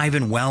is live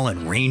and well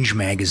in Range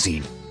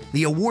Magazine,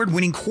 the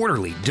award-winning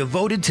quarterly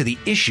devoted to the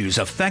issues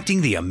affecting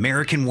the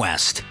American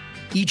West.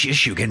 Each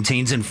issue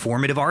contains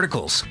informative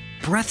articles,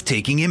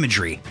 breathtaking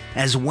imagery,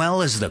 as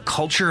well as the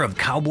culture of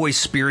cowboy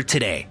spirit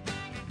today,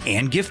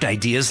 and gift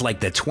ideas like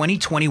the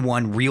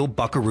 2021 Real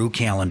Buckaroo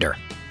Calendar.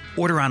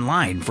 Order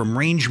online from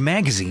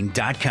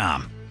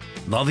rangemagazine.com.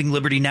 Loving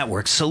Liberty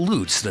Network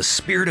salutes the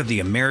spirit of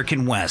the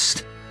American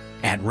West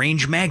at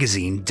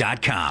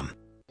rangemagazine.com.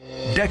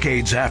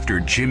 Decades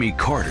after Jimmy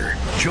Carter,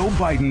 Joe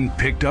Biden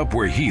picked up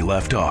where he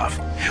left off,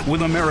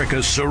 with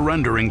America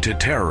surrendering to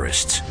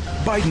terrorists.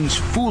 Biden's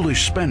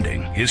foolish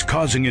spending is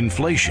causing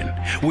inflation,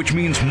 which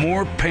means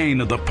more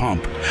pain at the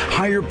pump,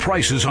 higher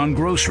prices on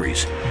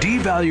groceries,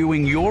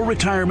 devaluing your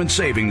retirement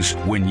savings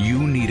when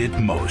you need it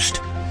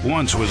most.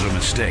 Once was a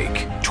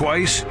mistake.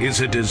 Twice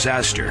is a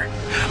disaster.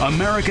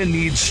 America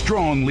needs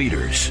strong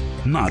leaders,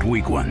 not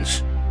weak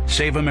ones.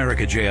 Save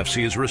America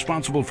JFC is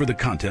responsible for the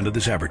content of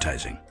this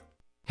advertising.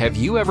 Have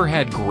you ever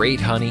had great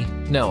honey?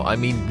 No, I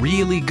mean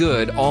really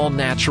good,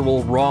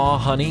 all-natural, raw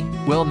honey?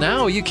 Well,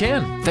 now you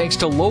can, thanks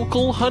to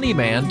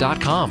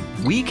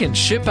localhoneyman.com. We can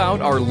ship out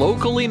our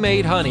locally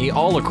made honey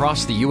all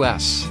across the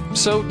U.S.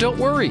 So don't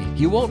worry,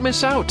 you won't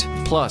miss out.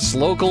 Plus,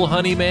 Local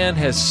Honeyman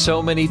has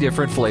so many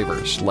different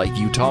flavors, like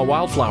Utah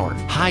Wildflower,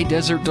 High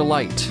Desert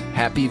Delight,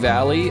 Happy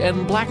Valley,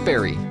 and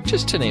Blackberry,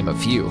 just to name a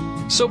few.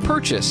 So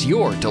purchase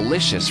your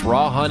delicious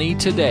raw honey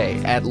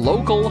today at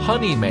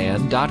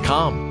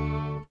localhoneyman.com.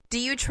 Do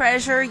you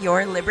treasure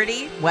your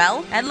liberty?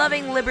 Well, at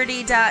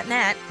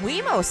lovingliberty.net,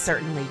 we most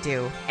certainly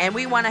do. And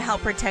we want to help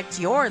protect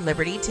your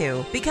liberty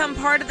too. Become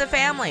part of the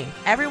family.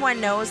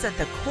 Everyone knows that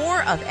the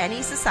core of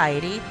any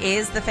society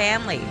is the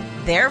family.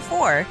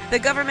 Therefore, the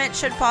government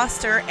should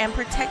foster and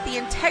protect the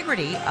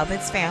integrity of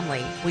its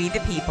family, we the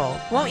people.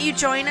 Won't you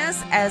join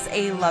us as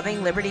a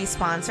Loving Liberty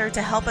sponsor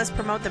to help us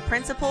promote the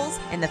principles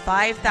in the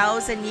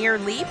 5,000-year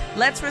leap?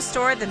 Let's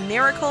restore the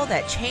miracle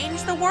that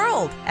changed the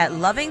world at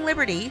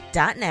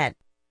lovingliberty.net.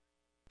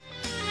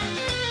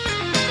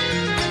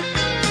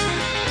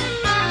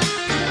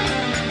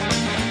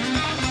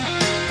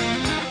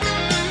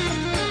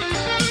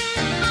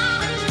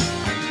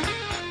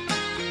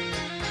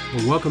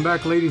 Welcome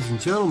back, ladies and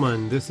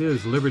gentlemen. This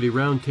is Liberty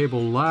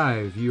Roundtable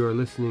Live. You are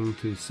listening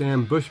to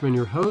Sam Bushman,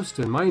 your host,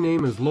 and my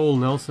name is Lowell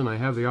Nelson. I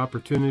have the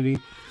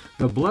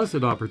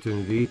blessed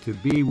opportunity, to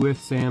be with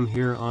Sam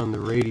here on the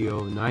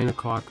radio 9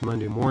 o'clock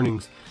Monday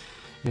mornings.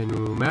 And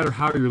no matter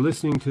how you're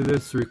listening to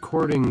this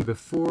recording,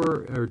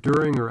 before or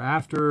during or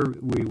after,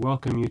 we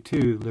welcome you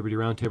to Liberty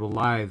Roundtable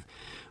Live.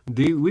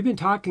 We've been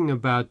talking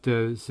about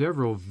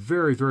several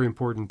very, very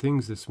important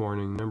things this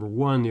morning. Number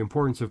one, the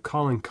importance of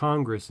calling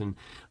Congress and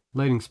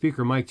letting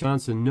Speaker Mike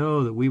Johnson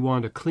know that we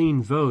want a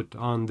clean vote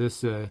on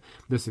this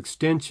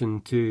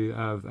extension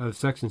of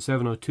Section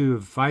 702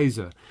 of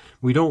FISA.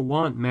 We don't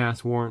want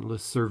mass warrantless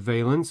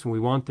surveillance. We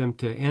want them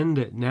to end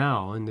it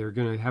now, and they're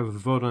going to have a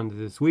vote on it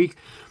this week.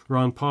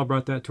 Ron Paul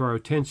brought that to our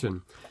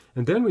attention.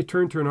 And then we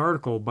turn to an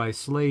article by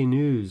Slay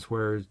News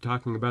where it's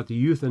talking about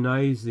the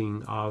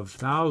euthanizing of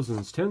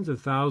thousands, tens of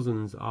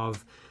thousands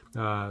of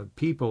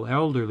people,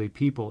 elderly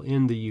people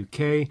in the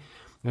UK.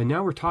 And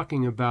now we're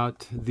talking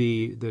about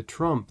the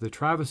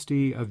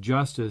travesty of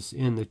justice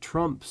in the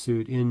Trump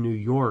suit in New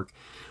York.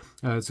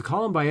 It's a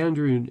column by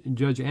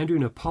Judge Andrew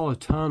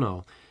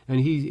Napolitano,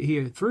 and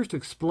he first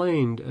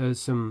explained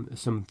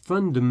some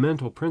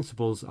fundamental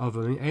principles of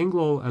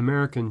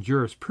Anglo-American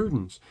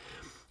jurisprudence,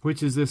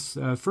 which is this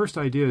first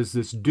idea is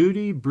this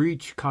duty,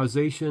 breach,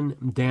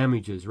 causation,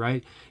 damages,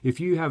 right? If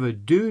you have a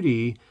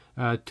duty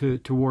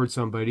towards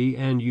somebody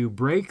and you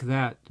break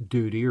that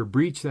duty or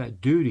breach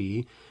that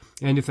duty,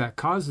 and if that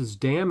causes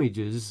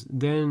damages,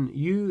 then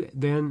you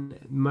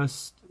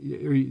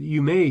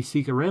may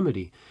seek a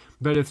remedy.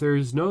 But if there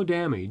is no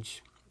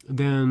damage,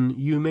 then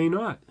you may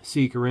not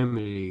seek a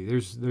remedy.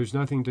 There's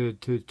nothing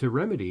to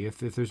remedy if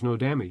there's no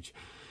damage.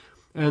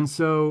 And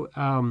so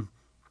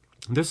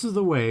this is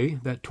the way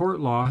that tort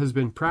law has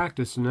been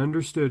practiced and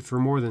understood for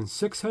more than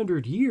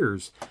 600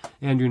 years,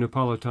 Andrew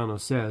Napolitano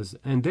says.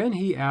 And then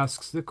he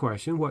asks the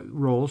question, what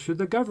role should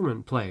the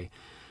government play?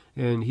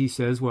 And he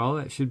says, well,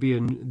 it should be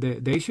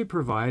they should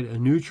provide a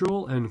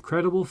neutral and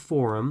credible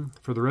forum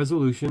for the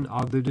resolution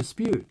of the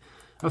dispute.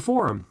 A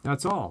forum,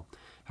 that's all.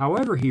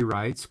 However, he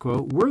writes,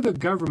 quote, were the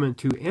government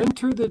to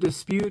enter the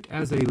dispute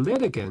as a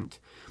litigant,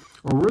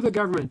 or were the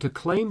government to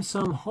claim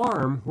some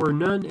harm where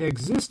none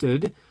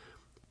existed,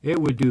 it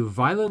would do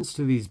violence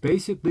to these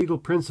basic legal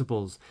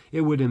principles.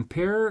 It would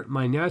impair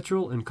my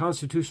natural and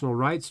constitutional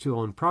rights to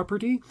own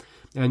property,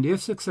 and if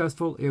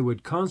successful, it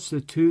would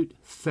constitute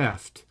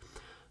theft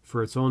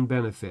for its own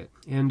benefit.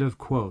 End of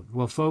quote.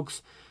 Well,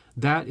 folks,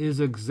 that is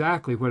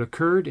exactly what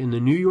occurred in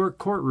the New York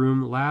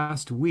courtroom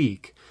last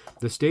week.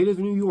 The state of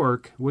New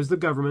York was the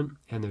government,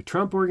 and the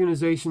Trump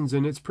organizations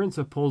and its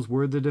principals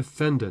were the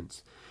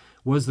defendants.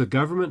 Was the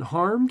government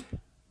harmed?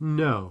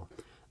 No.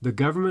 The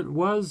government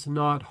was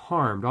not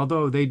harmed,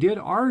 although they did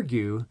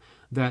argue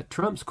that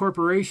Trump's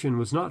corporation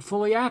was not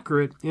fully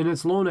accurate in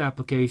its loan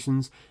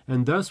applications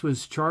and thus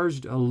was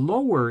charged a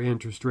lower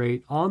interest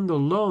rate on the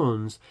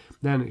loans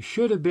than it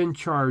should have been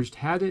charged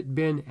had it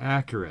been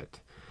accurate.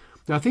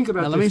 Now think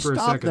about this for a second,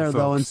 folks. Let me stop there,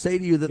 though, and say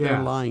to you that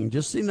they're lying.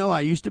 Just so you know,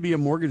 I used to be a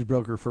mortgage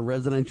broker for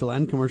residential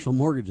and commercial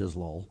mortgages,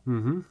 Lowell.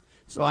 Mm-hmm.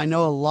 So I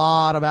know a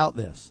lot about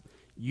this.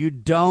 You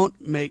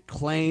don't make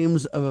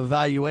claims of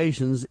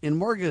evaluations in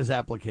mortgage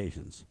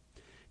applications.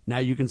 Now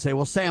you can say,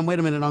 well, Sam, wait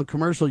a minute, on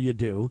commercial you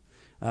do.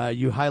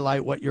 You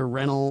highlight what your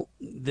rental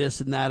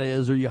this and that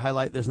is, or you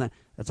highlight this and that.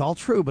 That's all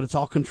true, but it's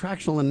all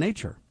contractual in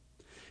nature.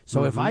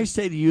 So if I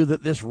say to you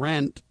that this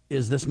rent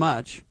is this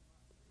much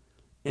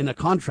in a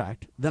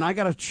contract, then I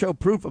got to show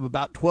proof of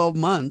about 12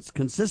 months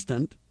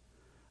consistent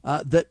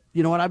that,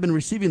 you know what, I've been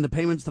receiving the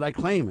payments that I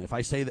claim. If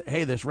I say that,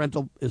 hey, this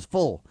rental is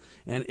full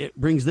and it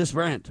brings this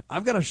rent,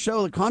 I've got to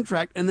show the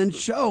contract and then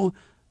show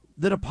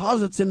the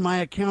deposits in my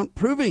account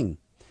proving.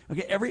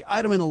 Okay, every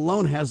item in a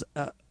loan has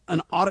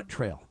an audit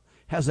trail,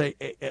 has a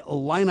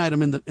line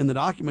item in the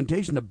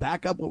documentation to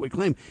back up what we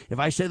claim. If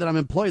I say that I'm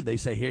employed, they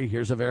say,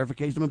 here's a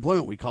verification of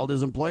employment. We called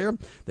his employer.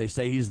 They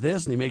say he's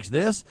this and he makes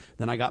this.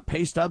 Then I got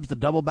pay stubs to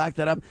double back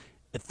that up.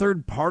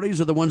 Third parties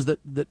are the ones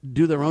that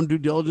do their own due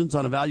diligence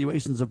on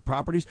evaluations of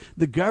properties.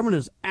 The government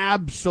is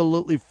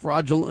absolutely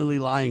fraudulently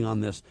lying on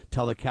this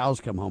till the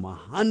cows come home,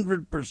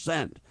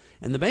 100%.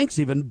 And the banks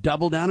even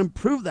double down and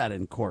prove that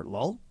in court,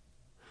 Lowell.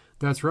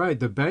 That's right.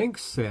 The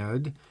banks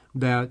said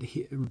that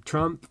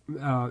Trump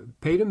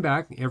paid him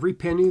back every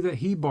penny that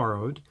he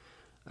borrowed.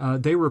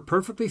 They were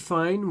perfectly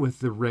fine with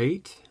the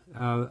rate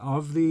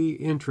of the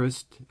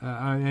interest,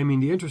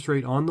 the interest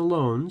rate on the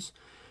loans.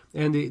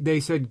 And they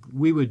said,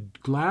 we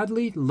would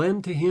gladly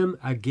lend to him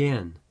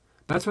again.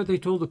 That's what they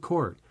told the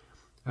court.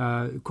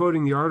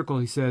 Quoting the article,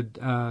 he said,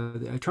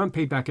 Trump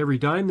paid back every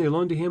dime they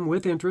loaned to him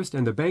with interest,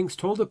 and the banks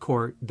told the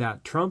court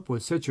that Trump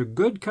was such a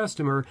good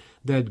customer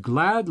they'd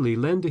gladly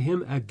lend to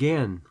him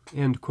again,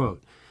 end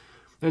quote.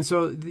 And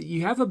so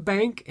you have a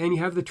bank and you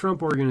have the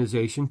Trump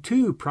organization,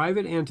 two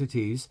private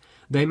entities.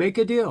 They make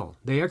a deal.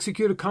 They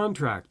execute a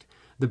contract.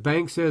 The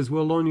bank says,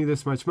 we'll loan you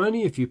this much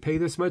money if you pay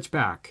this much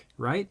back,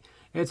 right?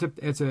 It's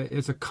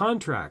a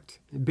contract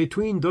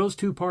between those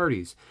two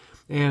parties.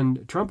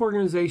 And Trump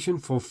Organization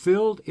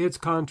fulfilled its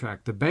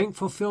contract. The bank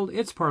fulfilled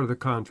its part of the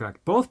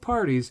contract. Both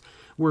parties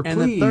were pleased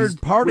the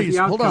third parties, with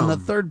the outcome. hold on, the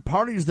third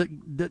parties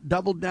that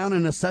doubled down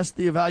and assessed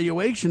the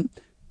evaluation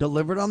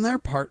delivered on their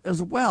part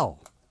as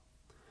well.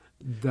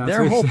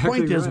 Their whole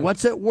point is,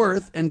 what's it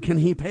worth, and can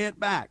he pay it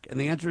back? And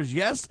the answer is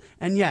yes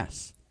and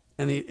yes.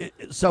 And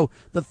so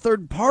the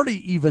third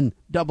party even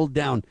doubled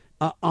down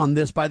on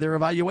this by their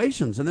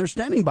evaluations, and they're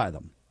standing by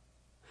them.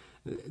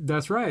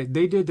 That's right.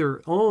 They did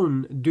their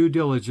own due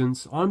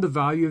diligence on the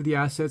value of the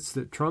assets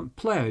that Trump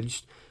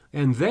pledged,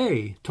 and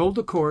they told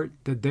the court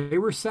that they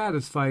were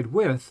satisfied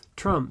with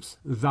Trump's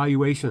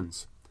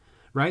valuations.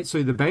 Right?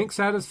 So the bank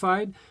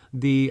satisfied,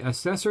 the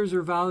assessors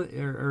are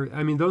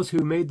those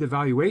who made the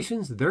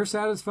valuations, they're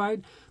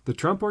satisfied, the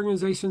Trump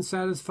Organization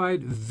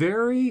satisfied,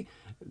 very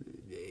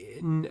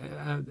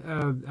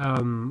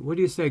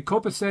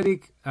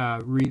copacetic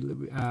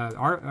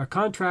a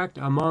contract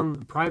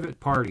among private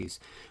parties.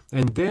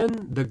 And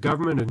then the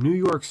government of New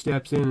York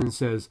steps in and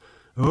says,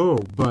 oh,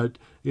 but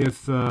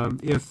if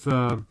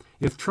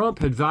Trump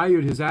had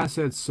valued his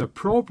assets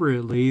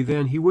appropriately,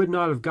 then he would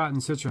not have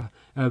gotten such a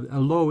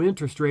low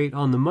interest rate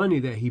on the money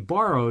that he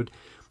borrowed.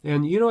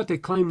 And you know what they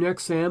claim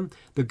next, Sam?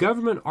 The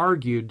government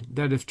argued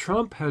that if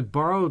Trump had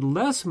borrowed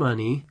less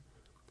money,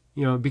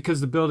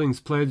 because the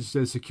buildings pledged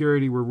as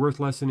security were worth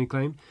less than he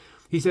claimed,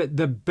 he said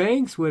the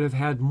banks would have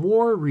had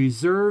more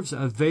reserves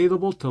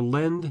available to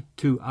lend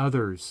to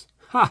others.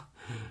 Ha!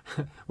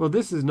 Well,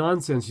 this is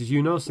nonsense, as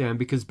you know, Sam,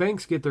 because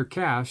banks get their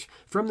cash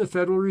from the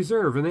Federal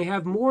Reserve, and they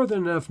have more than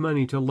enough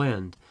money to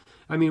lend.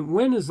 I mean,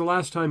 when is the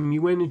last time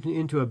you went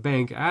into a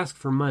bank, asked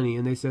for money,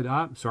 and they said,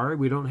 sorry,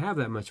 we don't have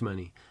that much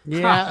money?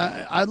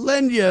 Yeah, I'd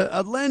lend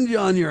you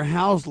on your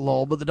house,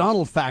 Lowell, but the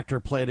Donald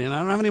factor played in. I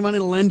don't have any money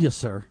to lend you,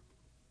 sir.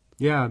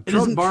 Yeah, it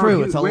Trump isn't borrowed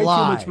true. It's a way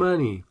lie. Too much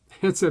money.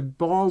 It's a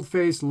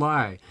bald-faced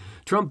lie.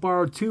 Trump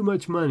borrowed too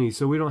much money,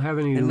 so we don't have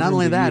any. And not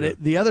only that,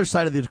 the other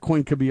side of the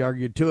coin could be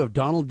argued too. If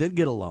Donald did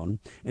get a loan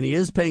and he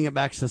is paying it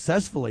back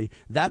successfully,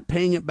 that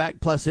paying it back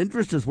plus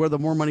interest is where the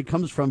more money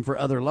comes from for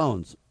other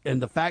loans.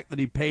 And the fact that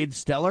he paid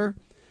stellar,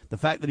 the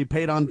fact that he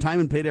paid on time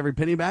and paid every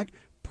penny back,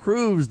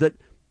 proves that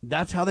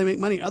that's how they make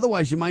money.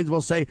 Otherwise, you might as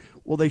well say,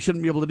 well, they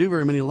shouldn't be able to do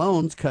very many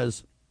loans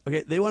because,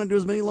 they want to do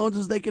as many loans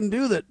as they can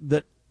do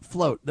that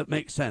float, that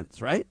makes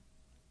sense, right?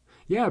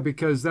 Yeah,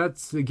 because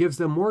it gives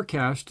them more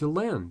cash to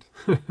lend.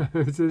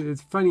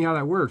 It's funny how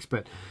that works,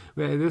 but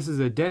this is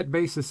a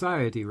debt-based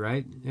society,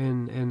 right?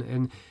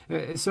 And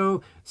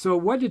so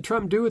what did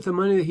Trump do with the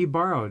money that he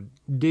borrowed?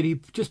 Did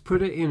he just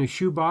put it in a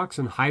shoebox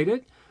and hide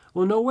it?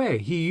 Well, no way.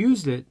 He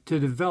used it to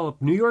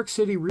develop New York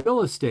City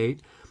real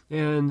estate,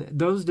 and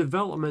those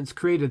developments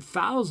created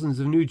thousands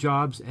of new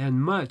jobs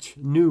and much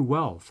new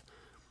wealth.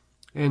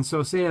 And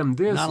so, Sam,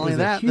 this not only is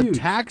that, huge... the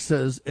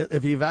taxes,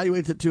 if he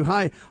evaluates it too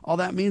high, all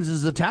that means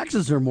is the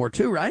taxes are more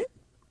too, right?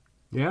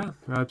 Yeah,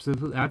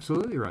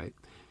 absolutely right.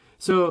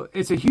 So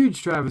it's a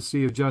huge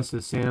travesty of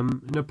justice,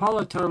 Sam.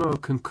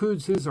 Napolitano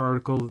concludes his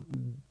article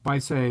by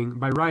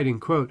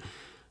writing, quote,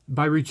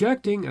 by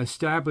rejecting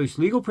established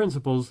legal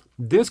principles,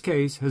 this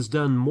case has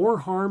done more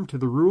harm to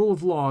the rule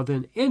of law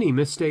than any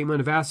misstatement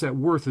of asset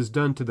worth has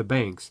done to the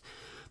banks.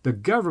 The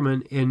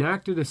government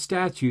enacted a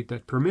statute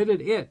that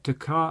permitted it to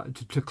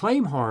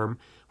claim harm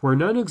where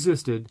none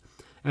existed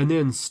and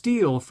then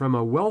steal from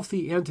a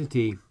wealthy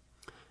entity,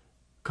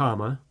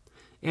 and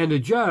a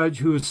judge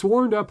who is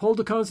sworn to uphold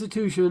the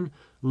Constitution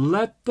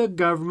let the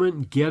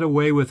government get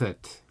away with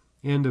it.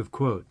 End of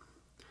quote.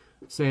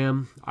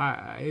 Sam,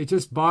 it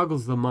just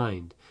boggles the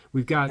mind.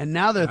 We've got, and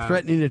now they're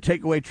threatening to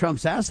take away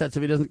Trump's assets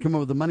if he doesn't come up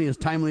with the money as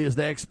timely as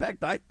they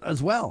expect,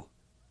 as well.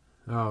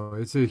 Oh,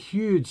 it's a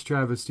huge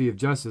travesty of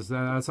justice.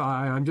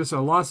 I'm just at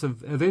a loss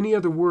of any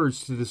other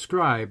words to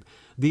describe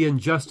the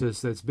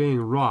injustice that's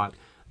being wrought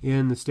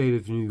in the state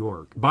of New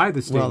York by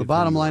the state. Well, the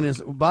bottom line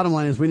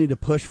is we need to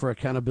push for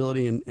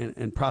accountability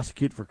and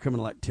prosecute for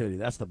criminal activity.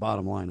 That's the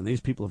bottom line. And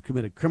these people have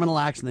committed criminal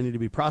acts, and they need to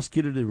be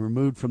prosecuted and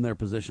removed from their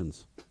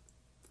positions.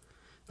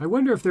 I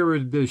wonder if there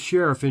would be a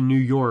sheriff in New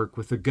York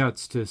with the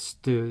guts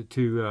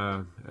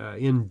to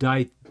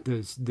indict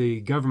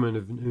the government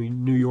of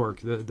New York,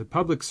 the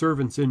public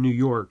servants in New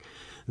York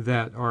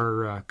that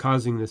are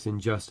causing this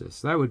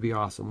injustice. That would be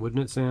awesome,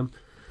 wouldn't it, Sam?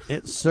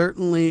 It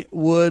certainly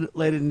would,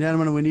 ladies and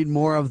gentlemen, and we need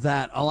more of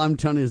that. All I'm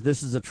telling you is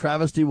this is a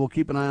travesty. We'll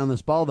keep an eye on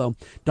this ball, though.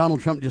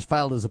 Donald Trump just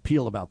filed his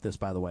appeal about this,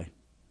 by the way.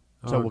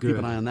 So we'll keep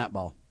an eye on that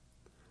ball.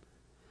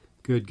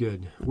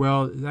 Good.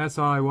 Well, that's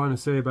all I want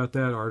to say about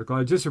that article.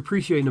 I just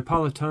appreciate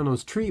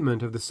Napolitano's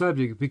treatment of the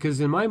subject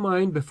because in my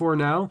mind before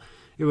now,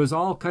 it was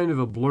all kind of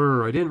a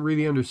blur. I didn't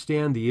really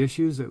understand the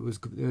issues that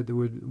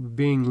were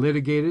being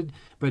litigated,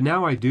 but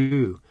now I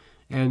do.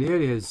 And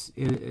it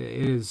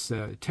is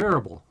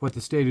terrible what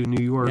the state of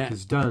New York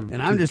has done.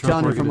 And I'm just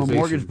telling you from a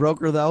mortgage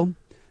broker, though,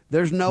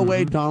 there's no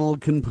way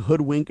Donald can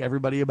hoodwink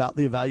everybody about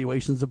the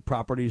evaluations of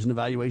properties and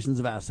evaluations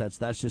of assets.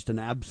 That's just an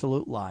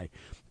absolute lie.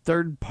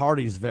 Third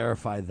parties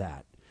verify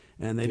that.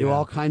 And they do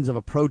all kinds of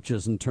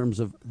approaches in terms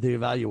of the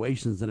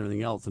evaluations and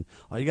everything else. And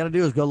all you got to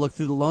do is go look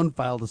through the loan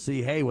file to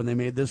see, hey, when they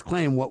made this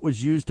claim, what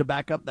was used to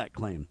back up that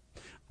claim?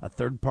 A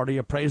third-party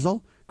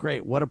appraisal?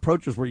 Great. What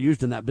approaches were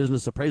used in that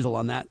business appraisal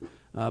on that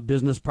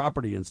business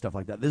property and stuff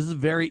like that? This is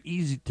very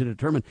easy to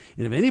determine.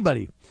 And if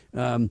anybody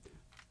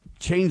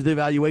changed the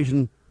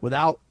evaluation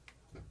without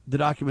the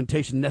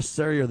documentation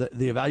necessary or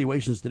the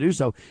evaluations to do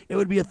so, it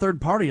would be a third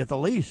party at the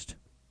least.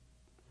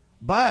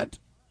 But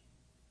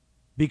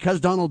because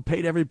Donald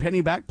paid every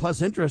penny back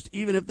plus interest,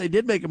 even if they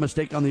did make a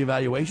mistake on the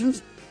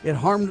evaluations, it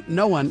harmed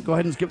no one. Go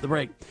ahead and skip the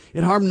break.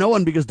 It harmed no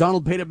one because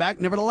Donald paid it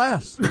back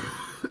nevertheless.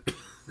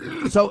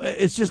 So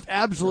it's just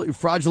absolutely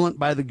fraudulent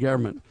by the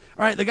government.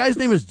 All right, the guy's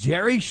name is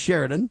Jerry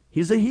Sheridan.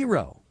 He's a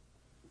hero.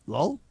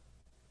 Lowell?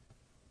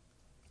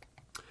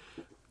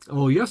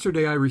 Well,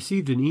 yesterday I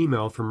received an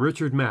email from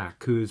Richard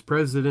Mack, who's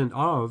president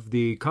of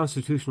the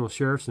Constitutional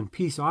Sheriffs and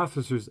Peace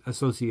Officers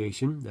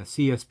Association, the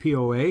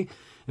CSPOA.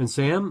 And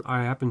Sam,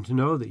 I happen to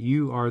know that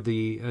you are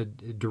the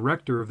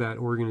director of that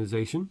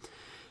organization.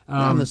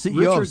 I'm the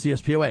CEO of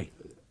CSPOA.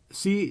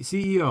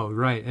 CEO,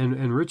 right.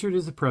 And Richard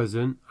is the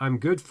president. I'm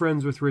good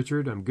friends with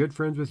Richard. I'm good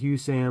friends with you,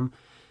 Sam.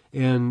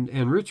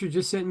 And Richard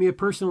just sent me a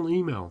personal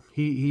email.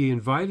 He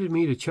invited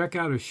me to check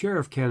out a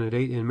sheriff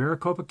candidate in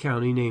Maricopa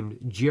County named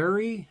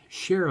Jerry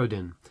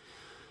Sheridan.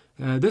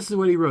 This is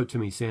what he wrote to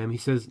me, Sam. He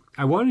says,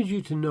 I wanted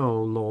you to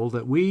know, Lowell,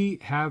 that we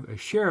have a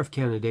sheriff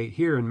candidate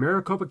here in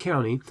Maricopa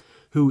County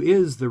who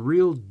is the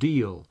real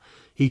deal.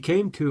 He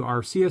came to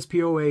our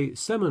CSPOA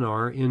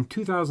seminar in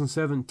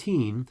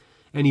 2017,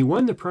 and he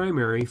won the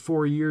primary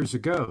 4 years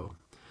ago.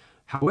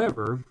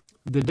 However,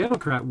 the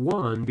Democrat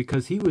won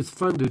because he was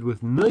funded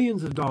with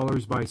millions of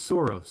dollars by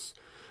Soros.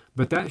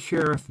 But that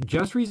sheriff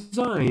just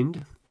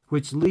resigned,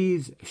 which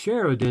leaves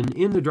Sheridan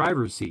in the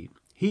driver's seat.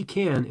 He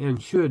can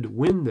and should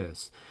win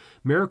this.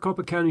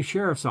 Maricopa County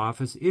Sheriff's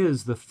Office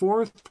is the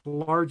fourth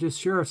largest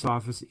sheriff's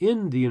office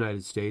in the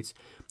United States,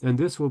 and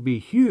this will be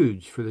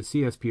huge for the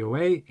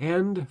CSPOA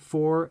and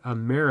for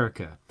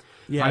America.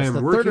 Yeah, it's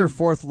the third or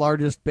fourth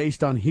largest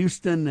based on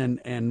Houston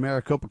and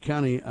Maricopa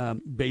County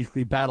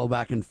basically battle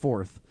back and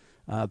forth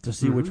to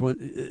see which one.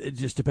 It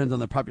just depends on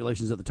the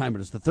populations at the time,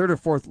 but it's the third or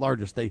fourth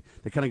largest. They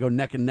kind of go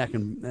neck and neck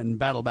and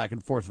battle back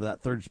and forth for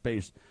that third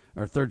space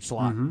or third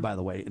slot, by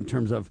the way, in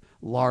terms of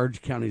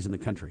large counties in the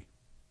country.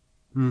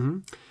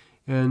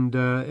 And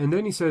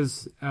then he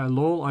says,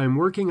 Lowell, I'm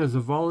working as a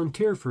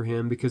volunteer for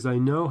him because I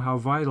know how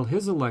vital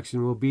his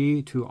election will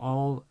be to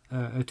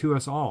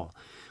us all.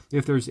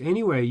 If there's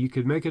any way you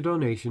could make a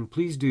donation,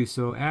 please do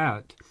so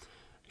at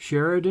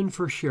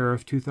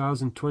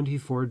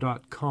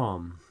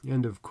SheridanForSheriff2024.com.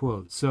 End of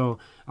quote. So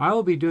I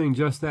will be doing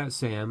just that,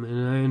 Sam,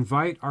 and I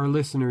invite our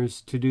listeners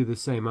to do the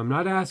same. I'm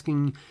not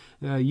asking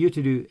you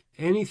to do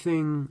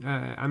anything.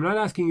 I'm not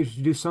asking you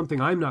to do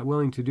something I'm not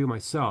willing to do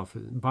myself,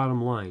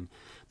 bottom line.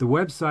 The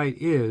website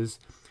is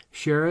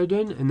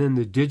Sheridan and then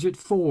the digit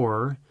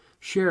 4,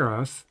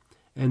 Sheriff,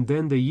 and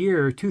then the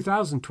year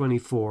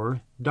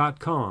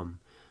 2024.com.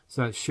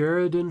 So that's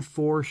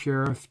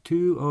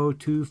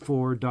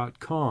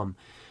SheridanForSheriff2024.com.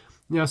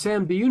 Now,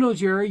 Sam, do you know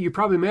Jerry? You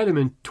probably met him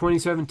in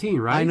 2017,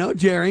 right? I know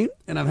Jerry,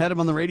 and I've had him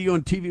on the radio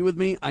and TV with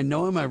me. I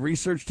know him. I've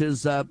researched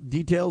his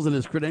details and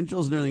his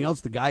credentials and everything else.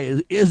 The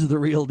guy is the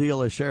real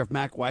deal, as Sheriff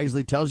Mack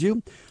wisely tells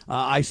you.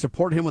 I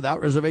support him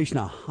without reservation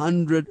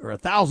 100 or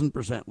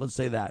 1,000%, let's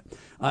say that.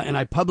 And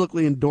I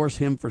publicly endorse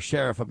him for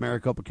sheriff of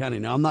Maricopa County.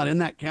 Now, I'm not in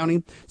that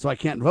county, so I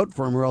can't vote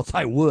for him, or else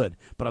I would.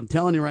 But I'm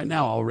telling you right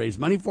now, I'll raise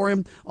money for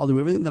him. I'll do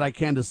everything that I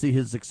can to see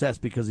his success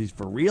because he's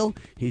for real.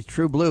 He's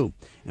true blue.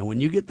 And when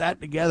you get that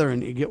together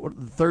and you get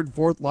the third,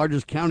 fourth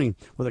largest county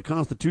with a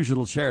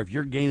constitutional sheriff,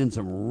 you're gaining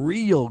some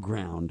real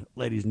ground,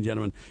 ladies and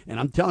gentlemen. And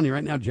I'm telling you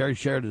right now, Jerry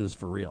Sheridan is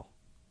for real.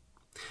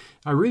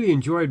 I really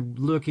enjoyed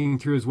looking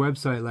through his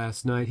website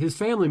last night. His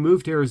family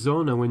moved to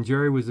Arizona when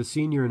Jerry was a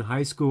senior in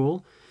high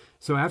school.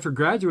 So after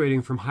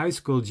graduating from high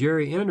school,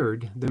 Jerry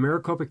entered the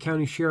Maricopa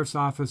County Sheriff's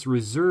Office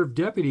Reserve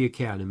Deputy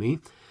Academy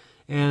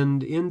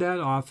and in that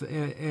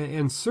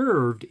and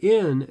served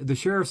in the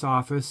sheriff's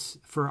office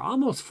for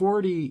almost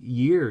 40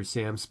 years,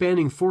 Sam,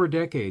 spanning 4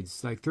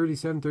 decades, like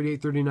 37,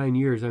 38, 39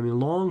 years. I mean, a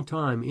long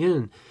time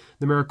in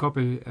the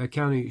Maricopa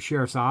County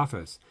Sheriff's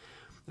Office.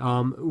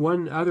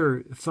 One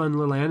other fun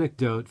little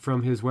anecdote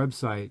from his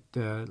website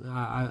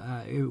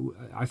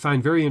I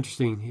find very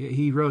interesting.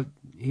 He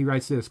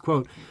writes this,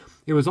 quote,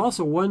 "It was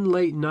also one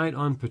late night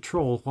on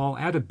patrol while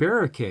at a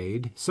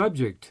barricade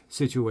subject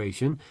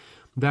situation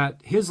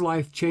that his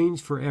life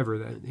changed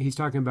forever." He's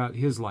talking about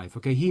his life.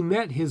 Okay, he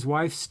met his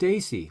wife,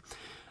 Stacy.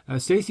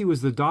 Stacy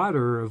was the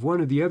daughter of one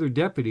of the other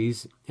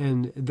deputies,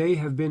 and they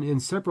have been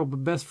inseparable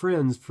best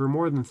friends for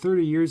more than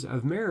 30 years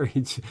of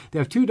marriage. They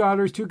have 2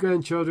 daughters, 2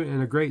 grandchildren,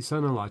 and a great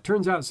son-in-law.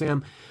 Turns out,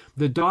 Sam,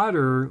 the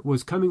daughter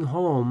was coming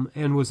home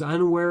and was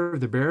unaware of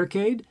the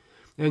barricade,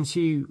 and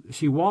she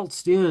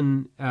waltzed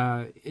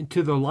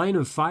into the line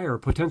of fire,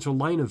 potential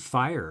line of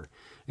fire.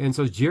 And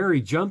so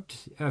Jerry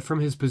jumped from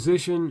his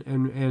position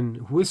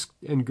and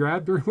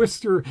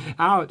whisked her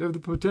out of the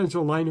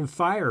potential line of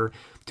fire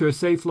to a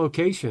safe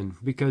location,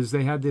 because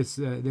they had this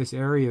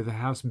area of the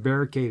house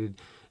barricaded,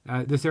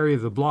 this area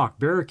of the block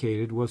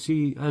barricaded. Well,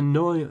 she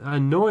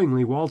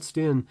unknowingly waltzed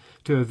in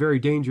to a very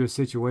dangerous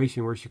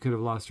situation where she could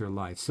have lost her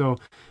life. So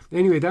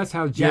anyway, that's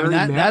how Jerry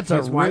met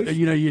his wife.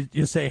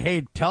 You say,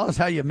 hey, tell us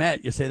how you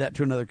met. You say that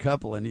to another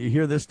couple, and you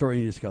hear this story,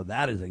 and you just go,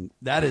 that is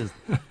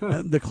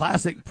the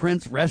classic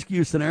Prince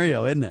rescue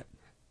scenario, isn't it?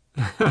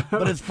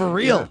 But it's for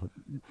real.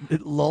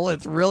 Lowell,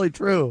 it's really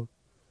true.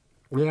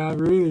 Yeah,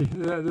 really.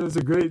 That was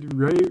a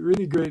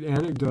really great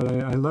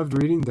anecdote. I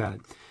loved reading that.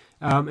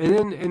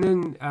 And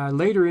then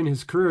later in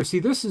his career, see,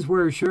 this is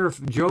where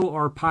Sheriff Joe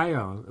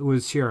Arpaio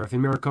was sheriff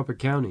in Maricopa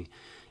County.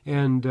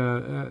 And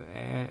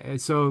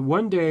so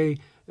one day,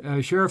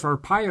 Sheriff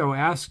Arpaio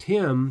asked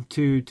him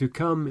to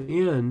come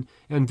in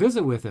and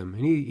visit with him.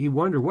 And he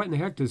wondered, what in the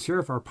heck does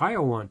Sheriff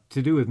Arpaio want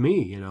to do with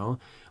me, you know?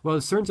 Well,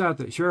 it turns out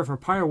that Sheriff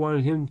Arpaio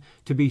wanted him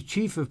to be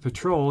chief of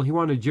patrol. He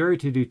wanted Jerry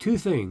to do two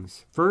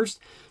things. First,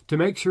 to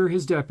make sure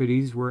his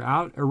deputies were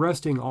out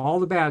arresting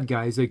all the bad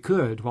guys they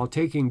could while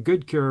taking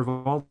good care of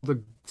all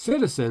the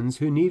citizens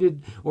who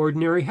needed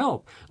ordinary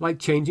help, like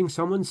changing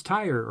someone's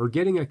tire or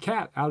getting a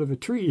cat out of a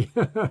tree.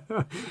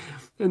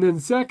 And then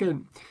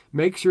second,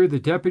 make sure the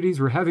deputies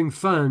were having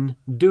fun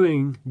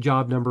doing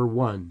job number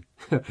one.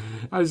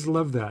 I just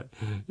love that.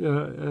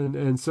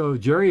 And so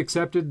Jerry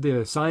accepted the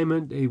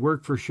assignment. He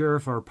worked for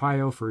Sheriff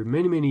Arpaio for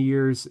many, many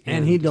years.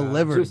 And he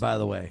delivered, by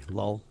the way,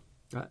 Lowell.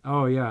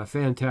 Oh, yeah,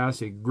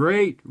 fantastic.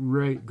 Great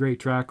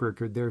track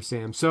record there,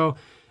 Sam. So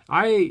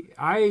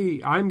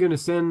I'm going to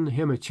send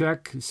him a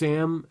check,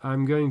 Sam.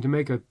 I'm going to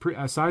make a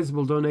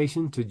sizable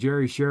donation to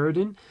Jerry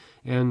Sheridan,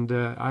 and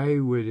I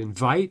would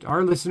invite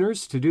our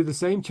listeners to do the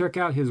same. Check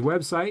out his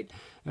website,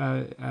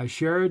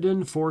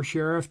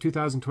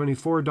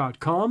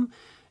 Sheridan4Sheriff2024.com,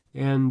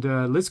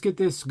 and let's get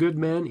this good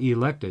man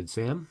elected,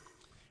 Sam.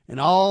 And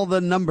all the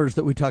numbers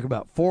that we talk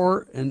about,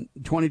 4 and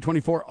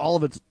 2024, all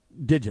of its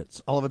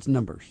digits, all of its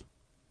numbers.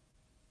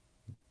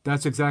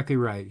 That's exactly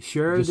right.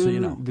 Sheridan, so you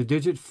know. The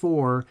digit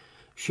 4,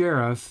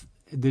 Sheriff,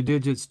 the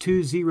digits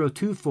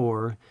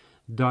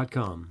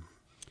 2024.com.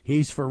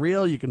 He's for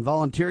real. You can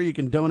volunteer. You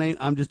can donate.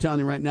 I'm just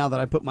telling you right now that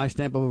I put my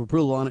stamp of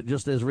approval on it,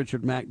 just as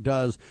Richard Mack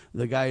does.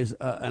 The guy's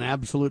an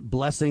absolute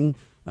blessing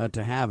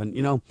to have. And,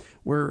 you know,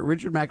 where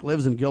Richard Mack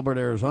lives in Gilbert,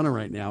 Arizona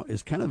right now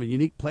is kind of a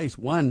unique place.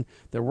 One,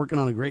 they're working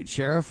on a great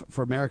sheriff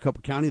for Maricopa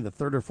County, the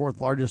 3rd or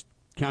 4th largest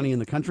county in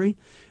the country.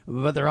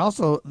 But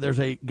there's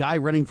a guy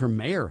running for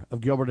mayor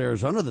of Gilbert,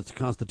 Arizona that's a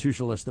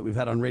constitutionalist that we've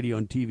had on radio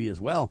and TV as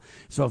well.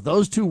 So if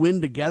those two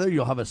win together,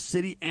 you'll have a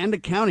city and a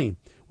county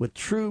with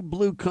true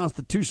blue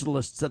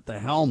constitutionalists at the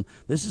helm.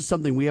 This is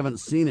something we haven't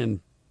seen in,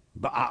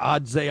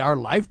 I'd say, our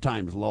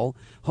lifetimes, Lowell.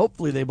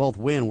 Hopefully they both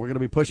win. We're going to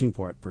be pushing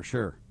for it for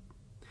sure.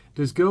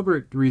 Does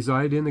Gilbert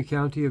reside in the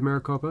county of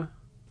Maricopa?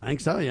 I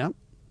think so, yeah.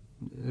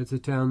 It's a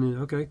town.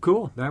 Okay,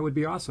 cool. That would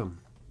be awesome.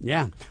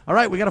 Yeah. All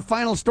right, we got a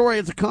final story.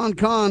 It's a con.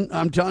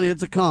 I'm telling you,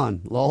 it's a con,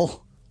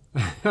 Lowell.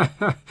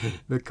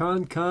 The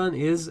con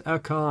is a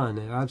con.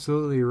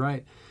 Absolutely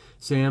right,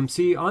 Sam.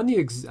 See, on the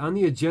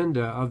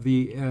agenda of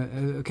the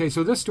okay,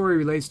 so this story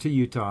relates to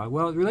Utah.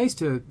 Well, it relates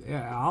to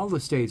all the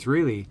states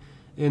really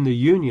in the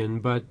union,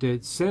 but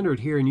it's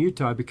centered here in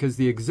Utah because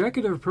the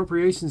Executive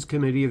Appropriations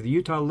Committee of the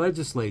Utah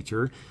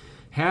Legislature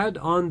had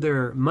on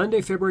their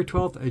Monday, February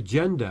 12th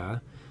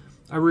agenda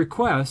a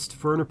request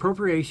for an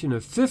appropriation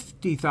of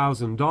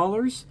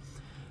 $50,000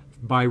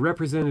 by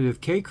Representative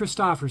Kay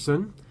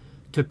Christopherson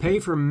to pay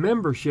for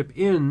membership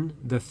in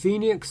the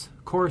Phoenix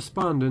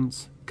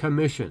Correspondence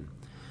Commission.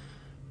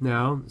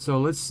 Now, so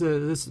let's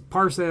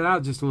parse that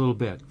out just a little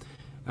bit.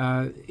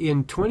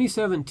 In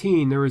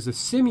 2017, there was a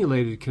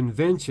simulated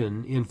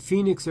convention in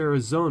Phoenix,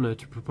 Arizona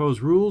to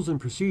propose rules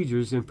and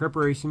procedures in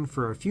preparation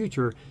for a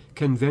future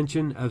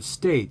Convention of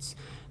States.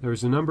 There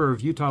was a number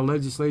of Utah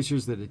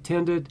legislatures that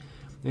attended,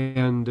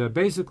 and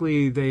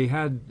basically they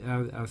had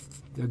a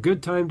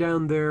good time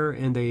down there,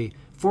 and they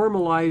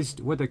formalized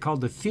what they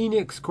called the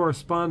Phoenix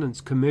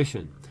Correspondence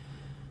Commission.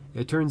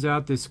 It turns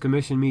out this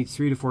commission meets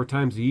 3 to 4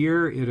 times a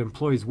year. It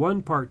employs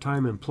one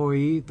part-time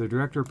employee, the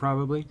director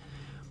probably,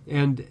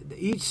 and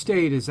each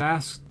state is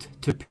asked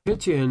to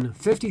pitch in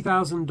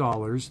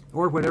 $50,000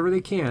 or whatever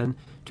they can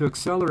to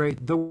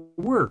accelerate the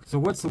work. So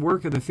what's the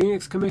work of the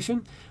Phoenix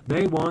Commission?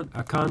 They want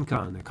a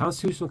CONCON, a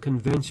Constitutional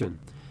Convention.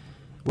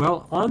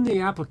 Well, on the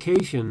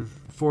application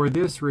for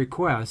this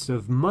request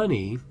of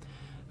money,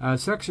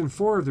 Section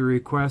 4 of the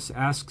request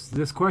asks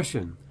this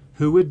question: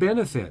 who would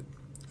benefit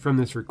from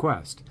this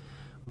request?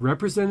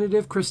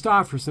 Representative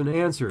Christopherson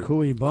answered,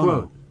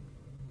 quote,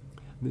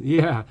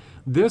 yeah,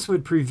 this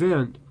would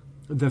prevent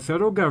the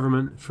federal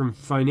government from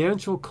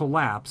financial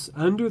collapse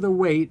under the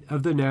weight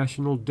of the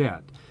national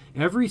debt.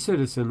 Every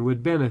citizen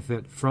would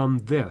benefit from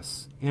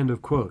this, end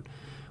of quote.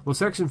 Well,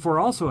 Section 4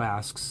 also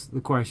asks the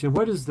question,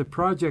 what is the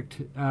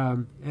project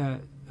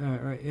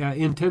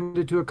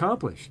intended to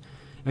accomplish?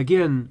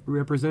 Again,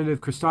 Representative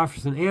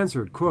Christopherson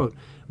answered, quote,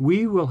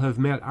 we will have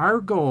met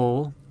our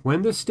goal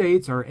when the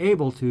states are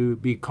able to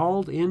be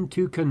called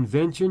into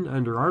convention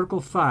under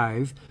Article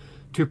 5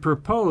 to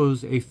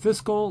propose a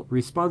fiscal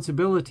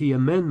responsibility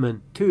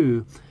amendment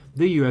to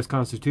the U.S.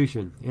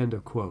 Constitution, end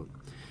of quote.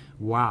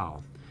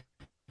 Wow.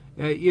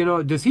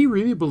 Does he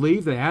really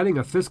believe that adding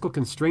a fiscal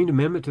constraint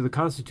amendment to the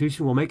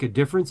Constitution will make a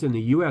difference in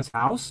the U.S.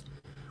 House?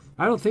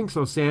 I don't think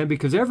so, Sam,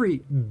 because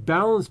every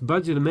balanced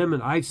budget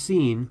amendment I've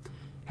seen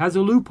has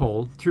a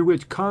loophole through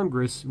which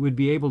Congress would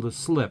be able to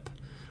slip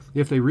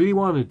if they really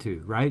wanted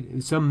to,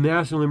 right? Some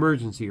national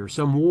emergency or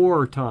some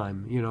war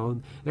time,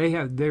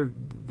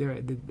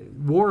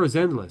 war is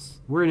endless.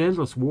 We're in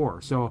endless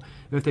war. So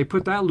if they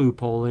put that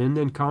loophole in,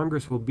 then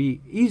Congress will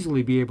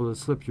easily be able to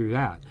slip through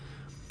that.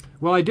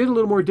 Well, I did a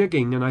little more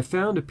digging, and I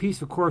found a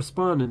piece of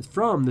correspondence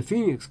from the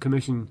Phoenix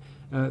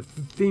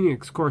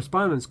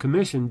Correspondence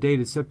Commission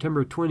dated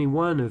September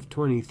 21 of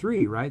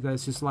 23, right?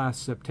 That's just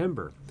last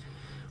September.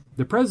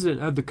 The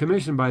president of the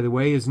commission, by the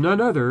way, is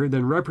none other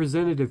than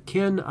Representative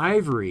Ken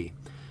Ivory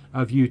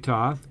of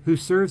Utah, who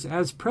serves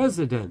as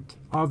president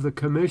of the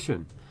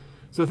commission.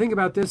 So think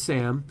about this,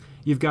 Sam.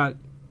 You've got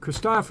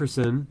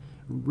Christopherson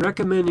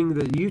recommending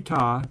that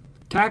Utah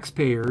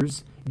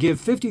taxpayers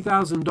give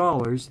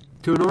 $50,000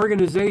 to an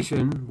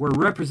organization where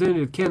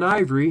Representative Ken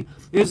Ivory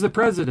is the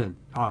president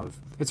of.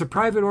 It's a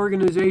private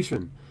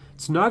organization.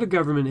 It's not a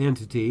government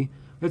entity.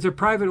 It's a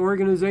private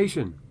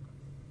organization.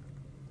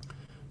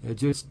 It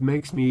just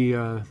makes me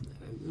a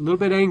little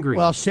bit angry.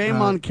 Well,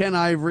 shame on Ken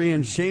Ivory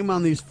and shame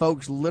on these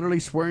folks literally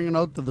swearing an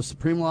oath to the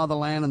supreme law of the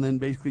land and then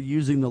basically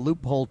using the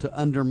loophole to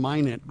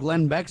undermine it.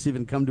 Glenn Beck's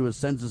even come to his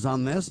senses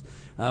on this.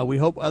 We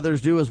hope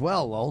others do as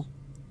well, Lowell.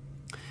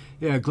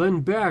 Yeah, Glenn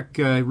Beck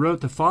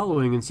wrote the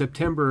following in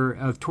September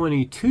of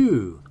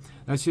 22.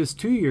 That's just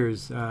 2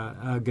 years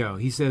ago.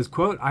 He says,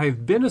 quote,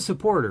 "I've been a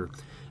supporter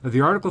of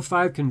the Article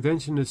 5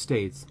 Convention of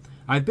States.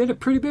 I've been a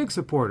pretty big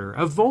supporter,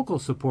 a vocal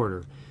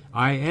supporter.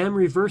 I am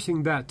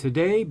reversing that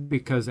today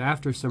because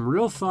after some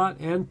real thought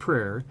and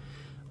prayer,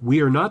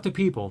 we are not the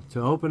people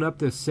to open up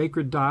this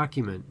sacred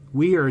document.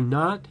 We are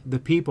not the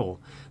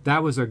people.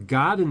 That was a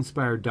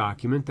God-inspired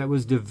document that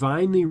was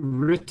divinely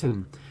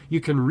written. You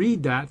can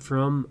read that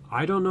from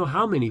I don't know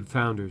how many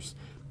founders.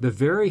 The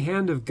very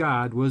hand of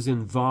God was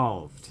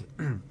involved."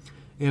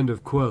 End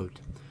of quote.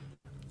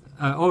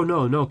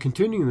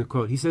 Continuing the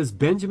quote. He says,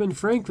 Benjamin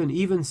Franklin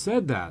even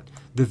said that.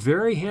 The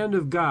very hand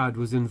of God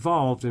was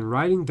involved in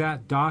writing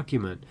that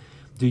document.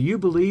 Do you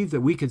believe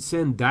that we could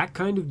send that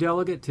kind of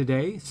delegate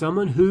today?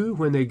 Someone who,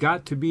 when they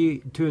got to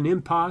an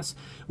impasse,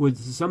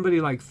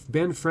 somebody like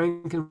Ben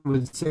Franklin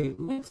would say,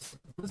 let's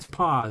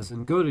pause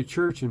and go to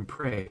church and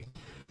pray.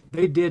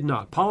 They did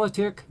not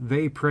politic,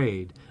 they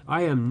prayed.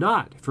 I am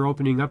not for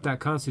opening up that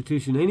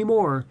Constitution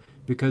anymore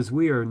because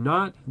we are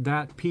not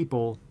that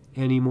people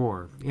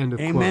anymore. End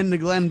of Amen quote. to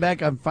Glenn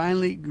Beck. I'm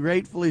finally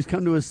grateful he's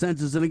come to his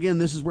senses. And again,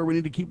 this is where we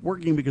need to keep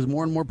working because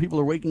more and more people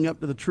are waking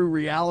up to the true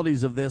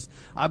realities of this.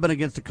 I've been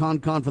against the con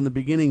from the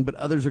beginning, but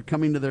others are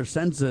coming to their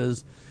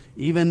senses.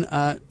 Even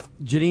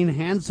Janine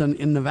Hansen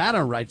in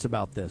Nevada writes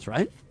about this,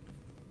 right?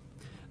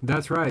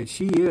 That's right.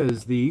 She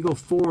is the Eagle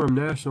Forum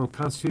National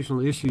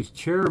Constitutional Issues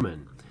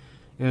Chairman.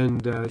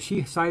 And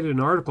she cited an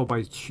article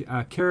by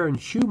Karen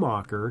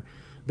Schumacher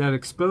that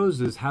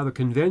exposes how the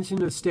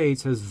Convention of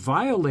States has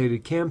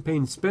violated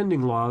campaign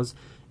spending laws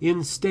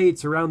in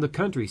states around the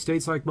country,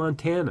 states like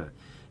Montana.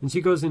 And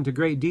she goes into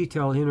great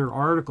detail in her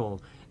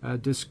article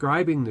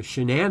describing the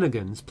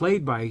shenanigans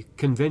played by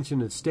Convention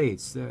of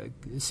States.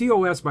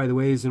 COS, by the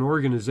way, is an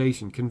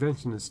organization,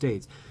 Convention of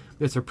States.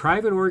 It's a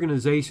private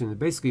organization.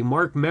 Basically,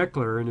 Mark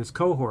Meckler and his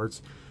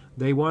cohorts,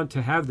 they want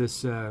to have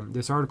this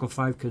Article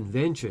 5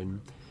 convention.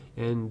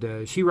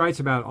 And she writes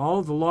about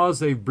all the laws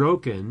they've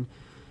broken.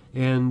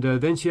 And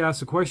then she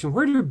asks the question,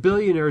 where do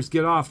billionaires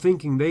get off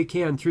thinking they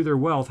can, through their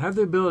wealth, have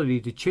the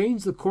ability to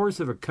change the course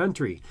of a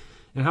country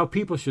and how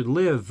people should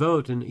live,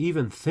 vote, and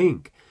even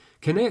think?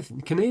 Can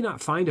they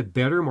not find a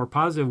better, more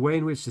positive way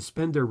in which to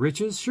spend their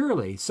riches?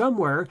 Surely,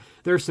 somewhere,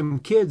 there's some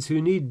kids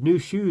who need new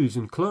shoes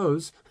and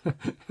clothes.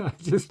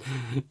 Just,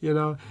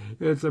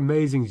 it's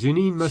amazing.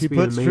 Janine must be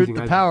amazing. She puts truth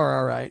to power,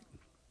 all right.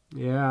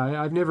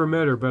 Yeah, I've never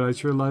met her, but I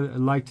sure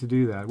like to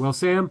do that. Well,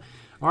 Sam,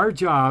 our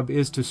job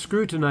is to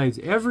scrutinize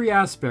every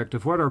aspect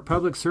of what our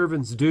public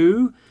servants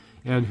do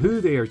and who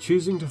they are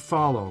choosing to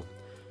follow.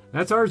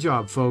 That's our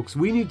job, folks.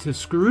 We need to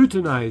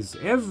scrutinize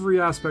every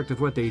aspect of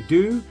what they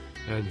do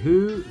and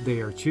who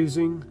they are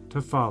choosing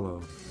to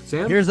follow.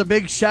 Sam? Here's a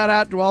big shout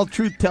out to all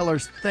truth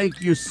tellers.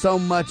 Thank you so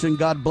much, and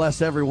God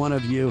bless every one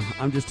of you.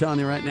 I'm just telling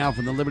you right now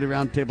from the Liberty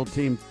Roundtable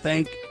team,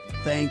 thank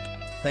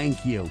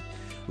you.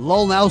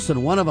 Lowell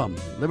Nelson, one of them.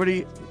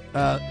 Liberty,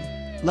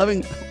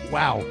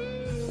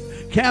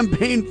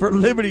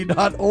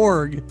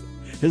 campaignforliberty.org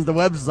is the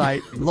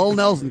website. Lowell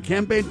Nelson,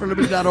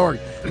 campaignforliberty.org.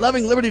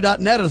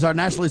 LovingLiberty.net is our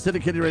nationally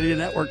syndicated radio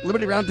network.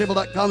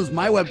 LibertyRoundtable.com is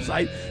my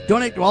website.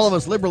 Donate to all of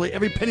us liberally.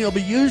 Every penny will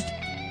be used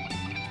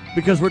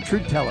because we're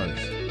truth tellers.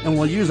 And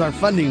we'll use our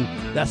funding,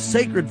 that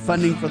sacred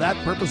funding, for that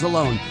purpose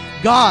alone.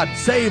 God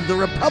save the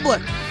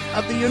Republic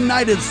of the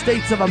United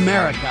States of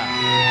America.